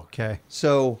to. Oh, okay.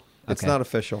 So it's Okay. not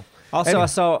official. Also, Anyway. I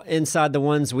saw inside the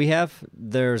ones we have,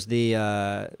 there's the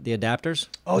adapters.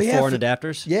 Oh, the yeah, foreign for-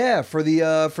 adapters. Yeah, for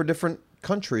different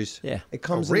countries. Yeah. It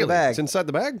comes really? in the bag. It's inside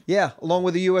the bag? Yeah, along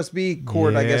with a USB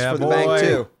cord, I guess, Yeah, for the boy. bag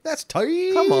too. That's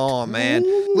tight. Come on, man.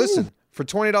 Listen, for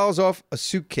 $20 off a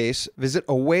suitcase, visit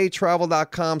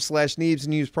awaytravel.com/Neebs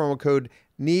and use promo code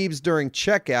Neebs during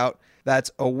checkout.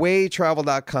 That's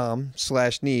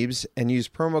awaytravel.com/Neebs and use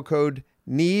promo code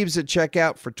Neebs at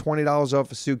checkout for $20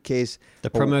 off a suitcase. The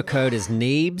promo code is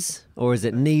Neebs, or is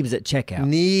it Neebs at checkout?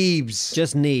 Neebs.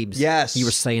 Just Neebs. Yes. You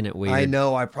were saying it weird. I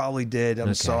know, I probably did. I'm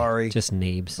Okay. sorry. Just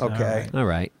Neebs. Okay. All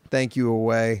right. Thank you,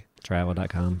 Away.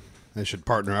 Travel.com. They should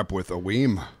partner up with a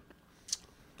Weem.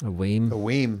 A Weem. A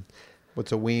Weem.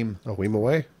 What's a Weem? A weem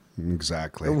away.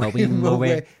 Exactly. A Weem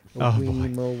away. A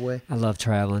Weem away. I love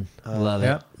traveling. Love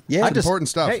Yeah. it. Yeah, I just, important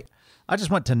stuff. Hey, I just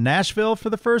went to Nashville for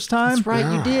the first time. That's right,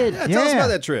 you did. Yeah, tell us Yeah. about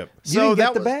that trip. You didn't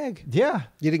get the was- bag. Yeah.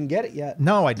 You didn't get it yet.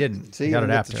 No, I didn't. See, I you got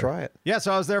didn't it get after. to try it. Yeah,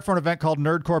 so I was there for an event called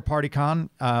Nerdcore PartyCon.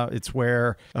 It's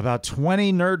where about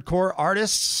 20 nerdcore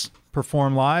artists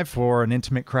perform live for an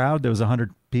intimate crowd. There was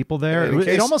 100 people there. In It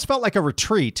case- almost felt like a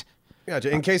retreat.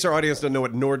 Gotcha. In case our audience doesn't know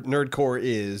what nerdcore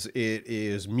is, it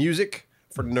is music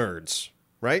for nerds,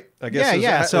 right? I guess. Yeah, is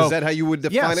yeah, That, so- is that how you would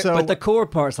define yeah, it? so- But the core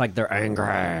part's like they're angry.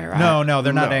 Right? No,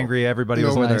 they're not No. angry. Everybody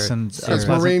was No, nice they're- and It's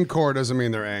pleasant. Marine Corps doesn't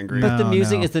mean they're angry. But the No,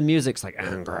 music no. is the music's like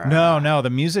angry. No, the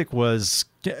music was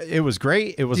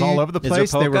great. It was Do you- all over the Is there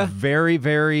place. They were polka? very,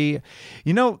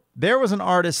 there was an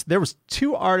artist, there was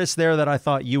 2 artists there that I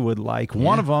thought you would like.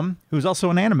 One of them, who's also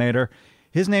an animator,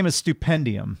 his name is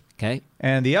Stupendium. Okay.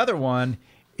 And the other one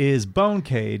is Bone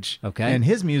Cage. Okay. And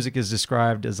his music is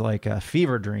described as like a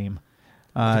fever dream.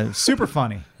 Super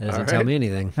funny. It doesn't tell me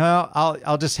anything. Well,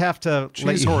 I'll just have to let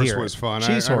Cheese you Horse hear was it. fun.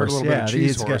 Cheese I heard Horse, a little bit of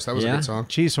Cheese it's Horse. good. That was a Yeah. good song.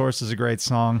 Cheese Horse is a great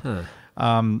song.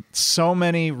 So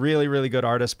many really, really good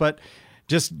artists. But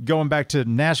just going back to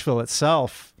Nashville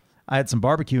itself, I had some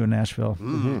barbecue in Nashville.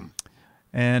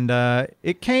 And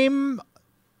it came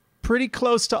pretty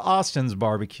close to Austin's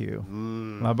barbecue.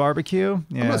 My barbecue?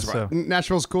 Yeah. That's So right.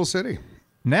 Nashville's a cool city.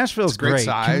 Nashville's It's great great.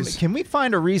 size. Can we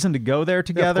find a reason to go there Yeah, of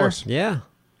together? course. Yeah.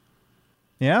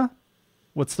 Yeah?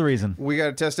 What's the reason? We got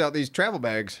to test out these travel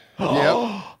bags.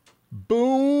 Yep.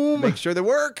 Boom. Make sure they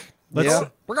work. Let's-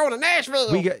 We're going to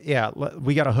Nashville.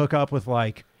 We got to hook up with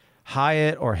like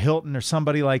Hyatt or Hilton or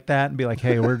somebody like that and be like,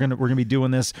 hey, we're gonna be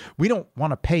doing this. We don't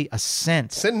want to pay a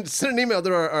cent. Send an email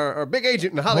to our big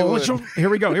agent in Oh, Hollywood. here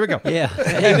we go. Yeah.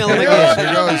 Email him Here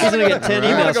again. goes. He's going to get 10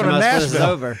 I wanna emails go from to us when this is Nashville.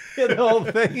 over. The whole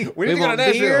thing. we need to go to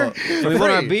want beer. Nashville. We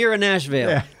want our beer in Nashville.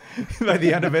 Yeah. By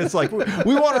the end of it, it's like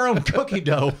we want our own cookie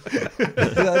dough.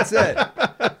 That's it.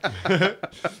 I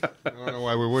don't know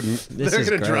why we wouldn't. This They're is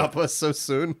going to great. drop us so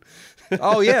soon.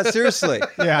 Oh yeah, seriously.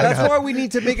 Yeah, I That's know. why we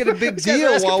need to make it a big Guys are deal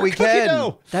asking while for we cookie can.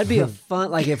 dough. That'd be a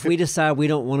fun, like if we decide we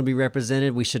don't want to be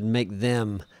represented, we should make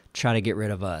them try to get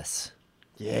rid of us.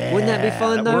 Yeah. Wouldn't that be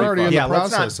fun though? We're already in the Yeah, let's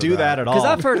process not of do that at all. Because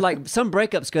I've heard like some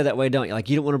breakups go that way, don't you? Like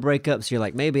you don't want to break up, so you're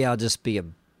like, maybe I'll just be a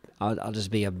bad Be a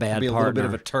partner, little bit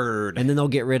of a turd. and then they'll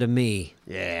get rid of me.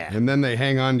 yeah. And then they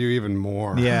hang on to you even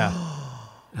more. Yeah.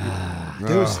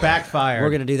 Dude, backfire.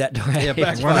 We're gonna do that to our agent.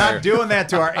 backfire. We're not doing that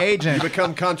to our agent. You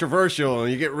become controversial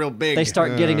and you get real big. They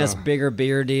start getting us bigger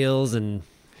beer deals, and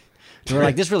we're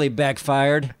like, this really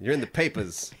backfired. You're in the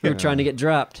papers. We were trying to get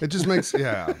dropped. It just makes,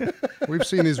 We've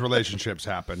seen these relationships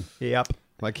happen. Yep.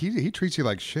 Like he treats you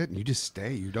like shit and you just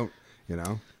stay. You don't,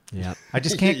 Yep. I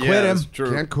just can't Yeah, quit him. that's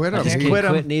true. can't quit him. Can't He- quit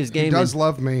him. Quit Neebs He Gaming. does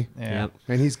love me. Yeah. Yep.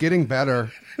 And he's getting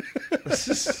better.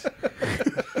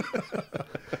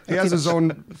 He has his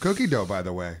own cookie dough, by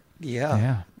the way.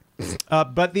 Yeah. Yeah.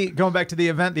 But going back to the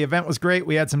event was great.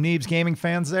 We had some Neebs Gaming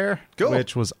fans there, Cool.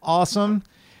 which was awesome.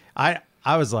 I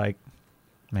was like,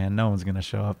 man, no one's gonna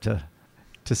show up to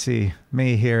see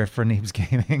me here for Neebs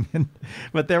Gaming.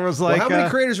 But there was like Well, how many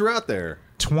creators were out there?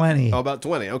 20, Oh, about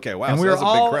 20. Okay, wow. and so we were that's a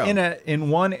big all crowd. in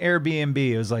one Airbnb.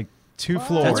 It was like 2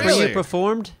 floors. That's where Really? you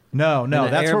performed. No, In an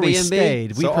that's where we Airbnb?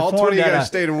 stayed. We So all performed 20 of you at guys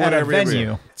stayed in one at a Airbnb.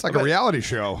 venue. It's like a reality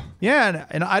show. Yeah,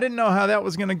 and I didn't know how that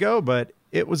was going to go, but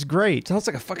it was great. Sounds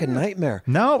like a fucking nightmare.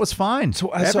 No, it was fine. So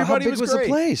how Everybody big was great. the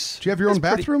place? Do you have your own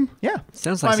pretty- bathroom? Yeah,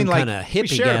 Sounds like some kinda we hippie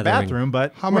shared a gathering. bathroom,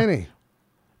 but How many?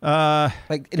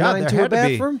 Like God, nine there to a had to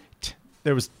be. bathroom?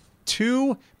 There was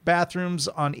 2 bathrooms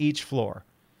on each floor.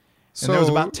 And there was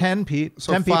about 10 people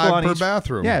so 5 on per each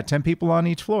bathroom. Yeah, 10 people on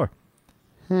each floor.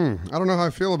 I don't know how I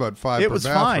feel about 5 It per was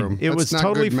bathroom. fine. It That's was not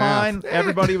totally good math. fine.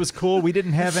 Everybody was cool. We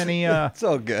didn't have any It's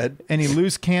all good.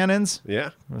 loose cannons.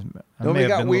 Yeah. I may Nobody have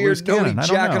got been a loose weird. Nobody cannon. I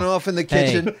don't jacking know. off in the Hey,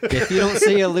 kitchen. if you don't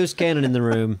see a loose cannon in the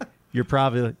room, You're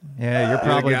probably the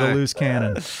guy. loose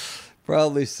cannon.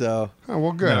 Probably so. Oh,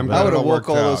 well, good. No, I'm but- glad I would it have all woke worked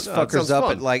all out. those that fuckers sounds up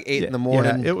fun. at like 8 in the Yeah,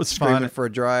 morning. it was screaming fun. for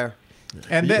a dryer.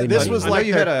 And You this know, was I know like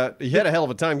you had a hell of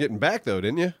a time getting back though,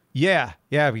 didn't you? Yeah,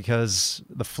 because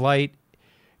the flight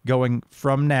going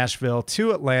from Nashville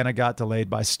to Atlanta got delayed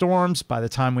by storms. By the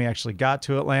time we actually got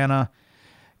to Atlanta,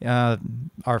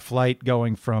 our flight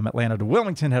going from Atlanta to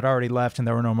Wilmington had already left, and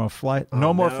there were no more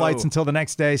flights until the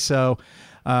next day. So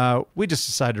we just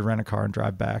decided to rent a car and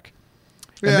drive back.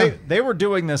 And Yeah. they were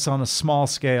doing this on a small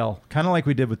scale, kind of like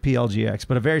we did with PLGX,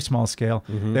 but a very small scale.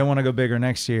 They want to go bigger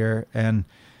next year, and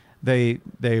they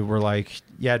were like,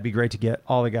 "Yeah, it'd be great to get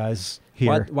all the guys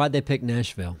here." why'd they pick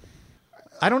Nashville?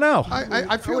 I don't know.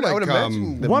 I feel I would like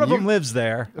imagine the One of them lives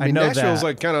there. I, mean, know Nashville's that.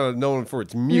 like kind of known for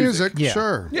its music. music, Yeah.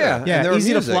 sure. Yeah, Yeah, and their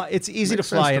easy music. to fly. It's easy Makes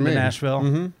to fly sense to into me.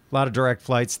 Nashville. A lot of direct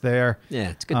flights there. Yeah,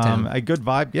 it's a good time. A good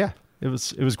vibe. Yeah, it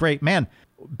was great, man.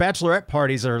 Bachelorette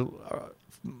parties are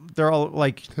they're all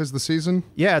like, Tis the season.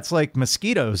 yeah, it's like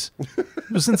mosquitoes.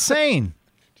 It was insane.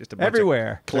 Just a bunch of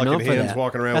Everywhere. They're known clucking for hens that.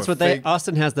 walking around That's with what fake.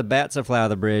 Austin has the bats that fly out of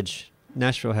the bridge.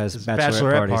 Nashville has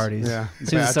Bachelorette parties. parties. Yeah. As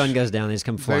soon as the sun Batch. goes down, they just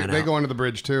come They, flying they out. go under the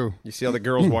bridge, too. You see all the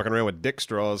girls walking around with dick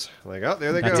straws. Like, oh,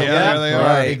 there they go. That's it. there they are.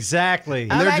 Right. Exactly.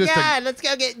 And they're just let's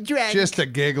go get drunk. just a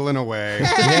giggling away.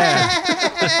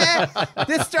 Yeah.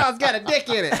 This straw's got a dick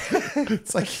in it.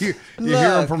 It's like you hear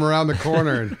them Look. from around the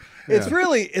corner. And,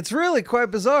 It's really quite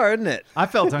bizarre, isn't it? I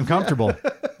felt uncomfortable.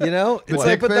 You know, it's dick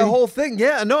like, but the thing? whole thing,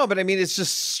 yeah, no, but I mean, it's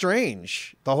just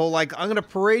strange. The whole like, I'm gonna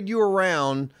parade you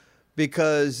around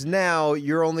because now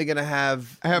you're only gonna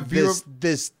have Have you-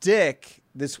 this dick,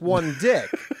 this one dick,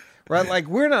 right? Like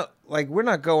we're not like we're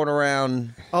not going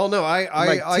around Oh no,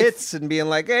 like tits and being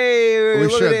like, hey, We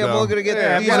look should, at him, though. look at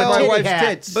Yeah, these well, are my titty wife's hat,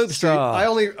 tits. boob straw.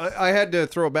 I had to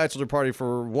throw a bachelor party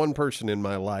for one person in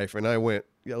my life, and I went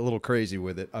a little crazy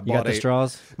with it. I You got the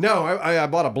straws? No, I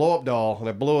bought a blow up doll and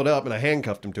I blew it up and I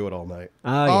handcuffed him to it all night.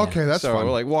 Oh, yeah. Okay, that's so fun.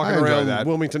 we're like walking I enjoy around that.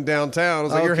 Wilmington downtown. I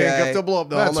was like, you're Okay. handcuffed to a blow up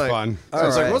doll That's all night. fun. So I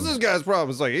was All like, right. what's this guy's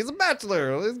problem? It's like, he's a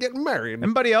bachelor. He's getting married.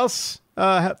 Anybody else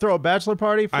throw a bachelor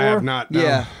party for? I have not. No.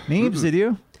 Yeah, Neebs, did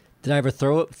you? Did I ever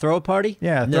throw a party?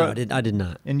 Yeah, No, throw- I did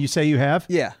not. And you say you have?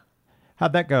 yeah.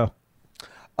 How'd that go?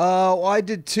 Well, I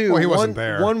did too. Well, he wasn't one,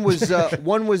 there.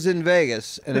 One was in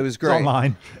Vegas, and it was It's all great.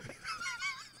 mine.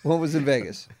 One was in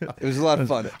Vegas. It was a lot of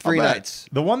fun. 3 nights.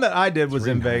 The one that I did was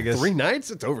in Vegas. 3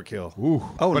 nights? It's overkill. Ooh.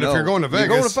 Oh but no! if you're going to Vegas,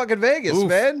 you're going to fucking Vegas, Oof.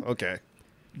 man. Okay.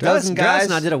 Dozen Dallas guys.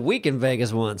 and I did a week in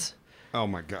Vegas once. oh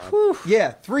my god,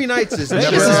 Yeah, 3 nights is Vegas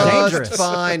just is dangerous.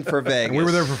 fine for Vegas. and we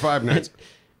were there for 5 nights.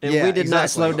 And Yeah, we did not exactly.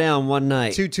 slow down one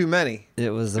night. too many. It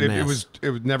was a It, mess. it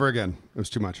was never again. It was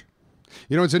too much.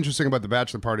 You know what's interesting about the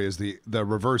bachelor party is the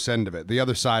reverse end of it, the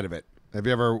other side of it. Have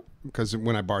you ever? Because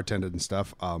when I bartended and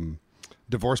stuff,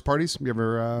 divorce parties. You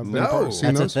ever been No. seen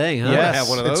That's those? a thing, huh? Yes. I have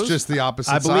one of It's those. just the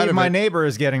opposite I side believe of my it. neighbor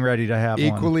is getting ready to have one.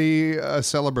 Equally a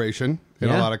celebration in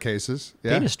a Yeah. lot of cases.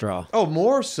 Yeah. Penis straw. Oh,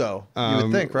 more so. You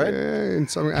would think, right? In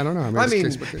some, I don't know. I it's mean-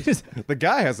 case by case. The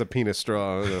guy has a penis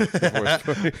straw. in the divorce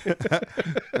party.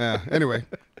 Yeah. Anyway,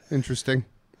 interesting.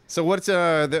 So what's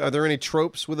are there any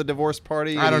tropes with a divorce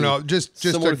party? I don't Any know. Just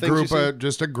similar a things you group. see?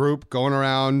 Just a group going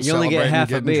around You only get celebrating, half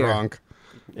a getting beer. drunk.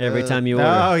 Every time you order.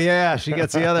 Oh yeah, she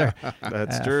gets the other.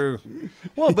 That's true.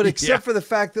 Well, but except for the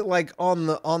fact that, like, on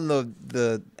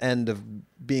the end of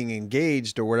being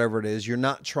engaged or whatever it is, you're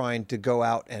not trying to go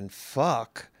out and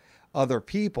fuck other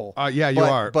people. Yeah, you But-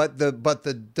 are. But the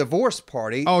divorce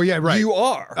party. Oh, yeah, right. You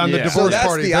are On the Yeah. So divorce that's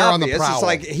party, the they're on the obvious. prowl. It's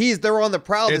like they're on the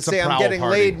prowl It's to a say I'm prowl getting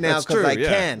party. laid now That's because true, I yeah.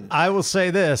 can. I will say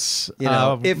this, You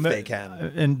know, if they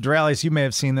can. And Dralis, you may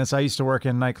have seen this. I used to work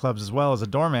in nightclubs as well as a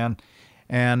doorman,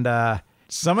 and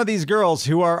some of these girls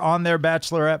who are on their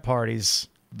bachelorette parties,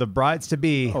 the brides to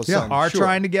be, Oh, some, are sure.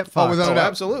 trying to get fucked. without a Oh, doubt.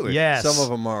 absolutely. Yes, Some of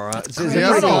them are. Is it Yeah,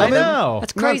 pretty some of I common? know.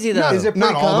 That's crazy, though. Is it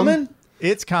Not pretty all of them. common?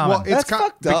 It's common. Well, it's That's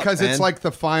fucked up, because man. it's like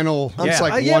the final. Yeah. It's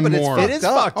like Yeah, one but it's more. fucked It is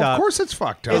up. fucked up. Of course, it's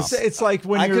fucked up. It's like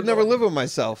when I you're, could never live with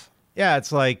myself. Yeah,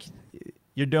 it's like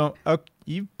you don't.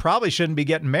 You probably shouldn't be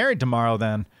getting married tomorrow.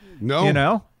 Then no, you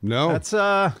know. no. That's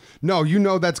No, you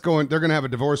know that's going. They're going to have a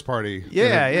divorce party.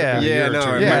 Yeah, in a yeah. year Yeah, or no, two.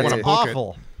 I You yeah, might imagine want it's to book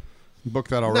awful. it. Book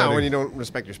that already. No, when you don't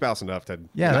respect your spouse enough to.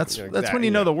 Yeah, that's when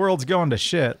you know the world's going to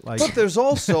shit. Like But there's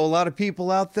also a lot of people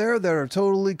out there that are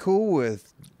totally cool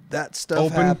with that stuff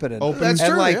Open- happening. open. That's and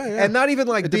true, like, yeah, yeah. and not even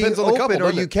like It being depends on the open, couple, or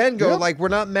doesn't you it? can go Yeah. like, we're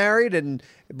not married, and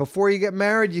before you get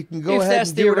married, you can go If ahead that's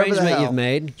and the do whatever the arrangement hell. you've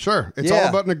made. Sure, it's Yeah. all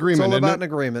about an agreement. It's all about isn't an it?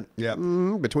 agreement.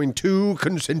 Yeah. Between two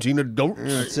consenting adults.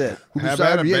 That's it. who Have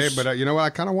decide at it, yes. babe. But you know what? I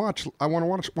kind of watch. I want to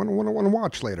watch. Want to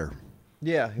watch later.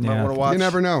 Yeah, you might Yeah. want to watch. You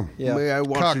never know. Yeah. May I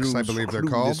watch Cucks, you I believe they're screw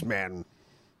called. This man.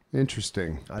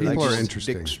 Interesting. I People like are his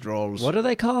interesting. dick straws. What are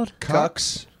they called?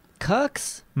 Cucks.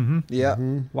 Cucks? Yeah,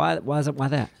 Why is it? Why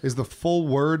that? Is the full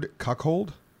word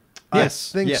cuckold?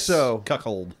 Yes, I think yes. so.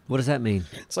 Cuckold. What does that mean?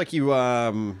 It's like you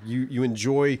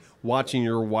enjoy watching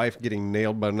your wife getting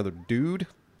nailed by another dude.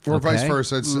 Or vice Okay.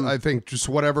 versa. It's I think just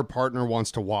whatever partner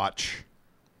wants to watch.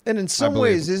 and in some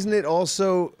believe ways, isn't it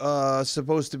also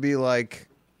supposed to be like,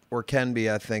 or can be,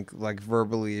 I think, like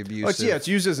verbally abusive? It's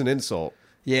used as an insult.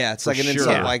 Yeah, it's like an sure.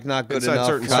 insult, Yeah. like not good Inside enough,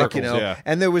 certain like, you circles, know. yeah.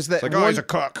 And there was that It's like, one, oh, he's a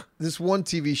cuck. this one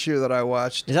TV show that I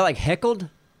watched. Is that like heckled?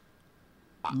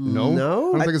 No, No.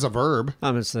 I don't think it's a verb.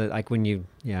 It's like when you,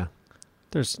 yeah.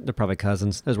 They're probably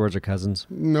cousins. Those words are cousins.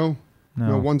 No,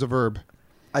 one's a verb.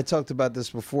 I talked about this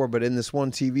before, but in this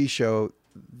one TV show,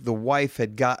 the wife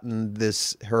had gotten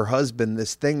her husband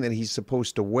this thing that he's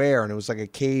supposed to wear, and it was like a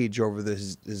cage over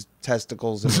his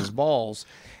testicles and his balls.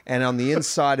 And on the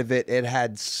inside of it, it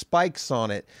had spikes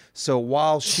on it. So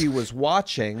while she was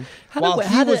watching, How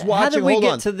did we hold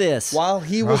get on. to this? While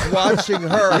he was watching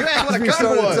her, You asked what a we cuck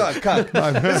started was. to talk,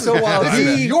 cuck. So while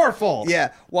he, your fault.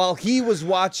 yeah, while he was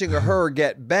watching her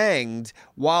get banged,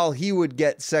 while he would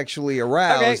get sexually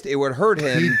aroused, it would hurt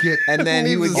him, He'd get- and then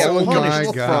he would get Oh my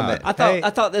punished God. from it. I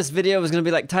thought this video was going to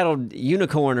be like titled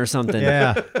Unicorn or something.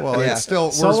 yeah. Well, Yeah. it's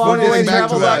still So we're long getting away back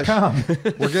to that.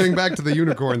 travel.com. We're getting back to the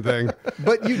unicorn thing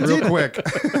But you real did quick.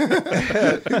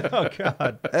 Oh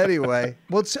God. anyway.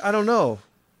 Well, I don't know.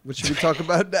 What should we talk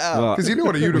about now? Well, Because you know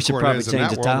what a we should unicorn probably is in change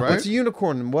that the world, topic. right? What's a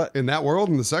unicorn and what? In that world,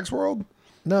 in the sex world,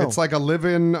 No. it's like a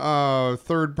live-in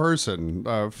third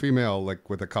person, female, like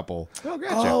with a couple. Oh,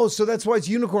 gotcha. Oh, so that's why it's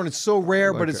unicorn. It's so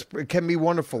rare, but Like it can be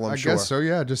wonderful. I'm I sure. guess so.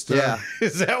 Yeah, just Yeah,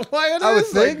 Is that why it is? I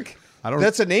would Like, think. I don't.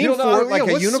 That's a name You for know, it, like a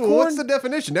what's, unicorn? What's the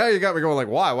definition? Now you got me going like,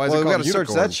 why? Why is Well, it we called gotta search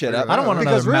unicorn? that shit up. I don't want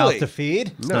Because another really- mouth to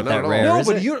feed. No, not not that at all. rare. No, Is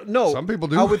but it? you no. Some people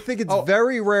do. I would think it's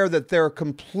very rare that they're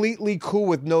completely cool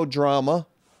with no drama.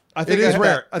 I think It is I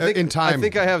rare, I think in time. I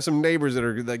think I have some neighbors that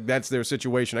are like that's their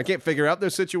situation. I can't figure out their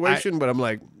situation, but I'm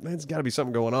like, there's got to be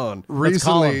something going on. Let's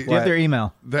call 'em. Recently, Do you have their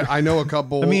email? I know a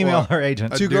couple. Let me email our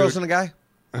agent. a Two dude, girls and a guy.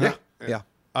 Yeah.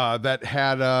 Yeah. that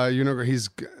had unicorn. He's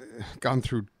gone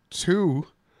through 2,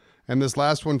 and this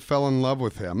last one fell in love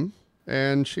with him,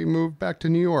 and she moved back to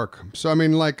New York. So I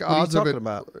mean, like are you odds of talking it.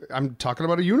 about? I'm talking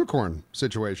about a unicorn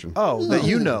situation. Oh, that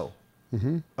you know.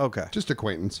 Mm-hmm. Okay. Just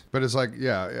acquaintance, but it's like,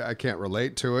 yeah, I can't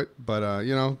relate to it, but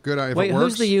you know, good. If Wait, it works.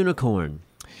 who's the unicorn?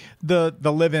 The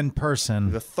live-in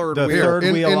person. The third the wheel. third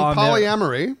in wheel on the-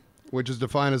 polyamory, which is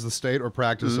defined as the state or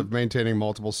practice of maintaining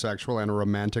multiple sexual and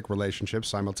romantic relationships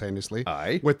simultaneously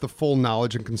Aye. with the full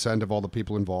knowledge and consent of all the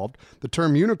people involved. The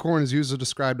term unicorn is used to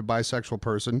describe a bisexual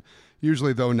person,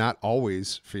 usually though not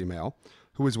always female,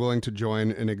 who is willing to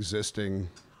join an existing.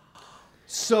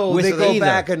 So With they go either.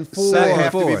 back and forth. They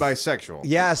have to be Forth. bisexual.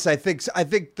 Yes, I think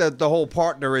that the whole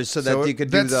partner is so that So you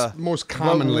could do That's the. most But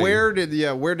commonly. where did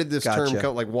this term Gotcha.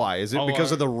 come? Like, why is it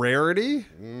because of the rarity?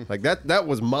 Like that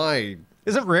was my.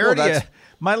 Isn't rarity that's-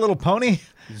 My Little Pony?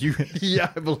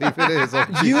 Yeah, I believe it is. Oh,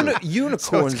 Jesus.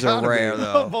 Unicorns gotta are be. rare Oh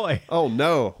though. boy. Oh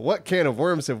no! What can of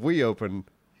worms have we opened?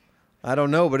 I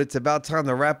don't know, but it's about time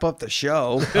to wrap up the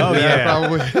show. Oh yeah.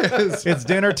 Probably is. It's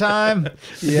dinner time.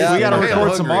 Yeah. We got to I'm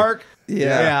record some hungry. Mark.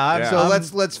 Yeah. So I'm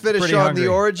let's finish pretty on hungry. the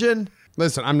origin.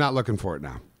 Listen, I'm not looking for it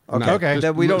now. Okay. Okay.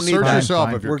 Then we don't need search that. yourself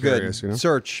Fine. if you're We're curious. good. You know?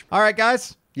 Search. All right,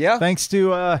 guys. Yeah. Thanks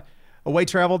to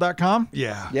awaytravel.com.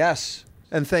 Yeah. Yes.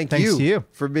 And Thanks you, to you.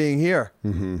 for being here.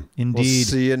 Indeed. We'll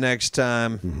see you next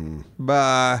time.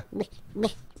 Bye.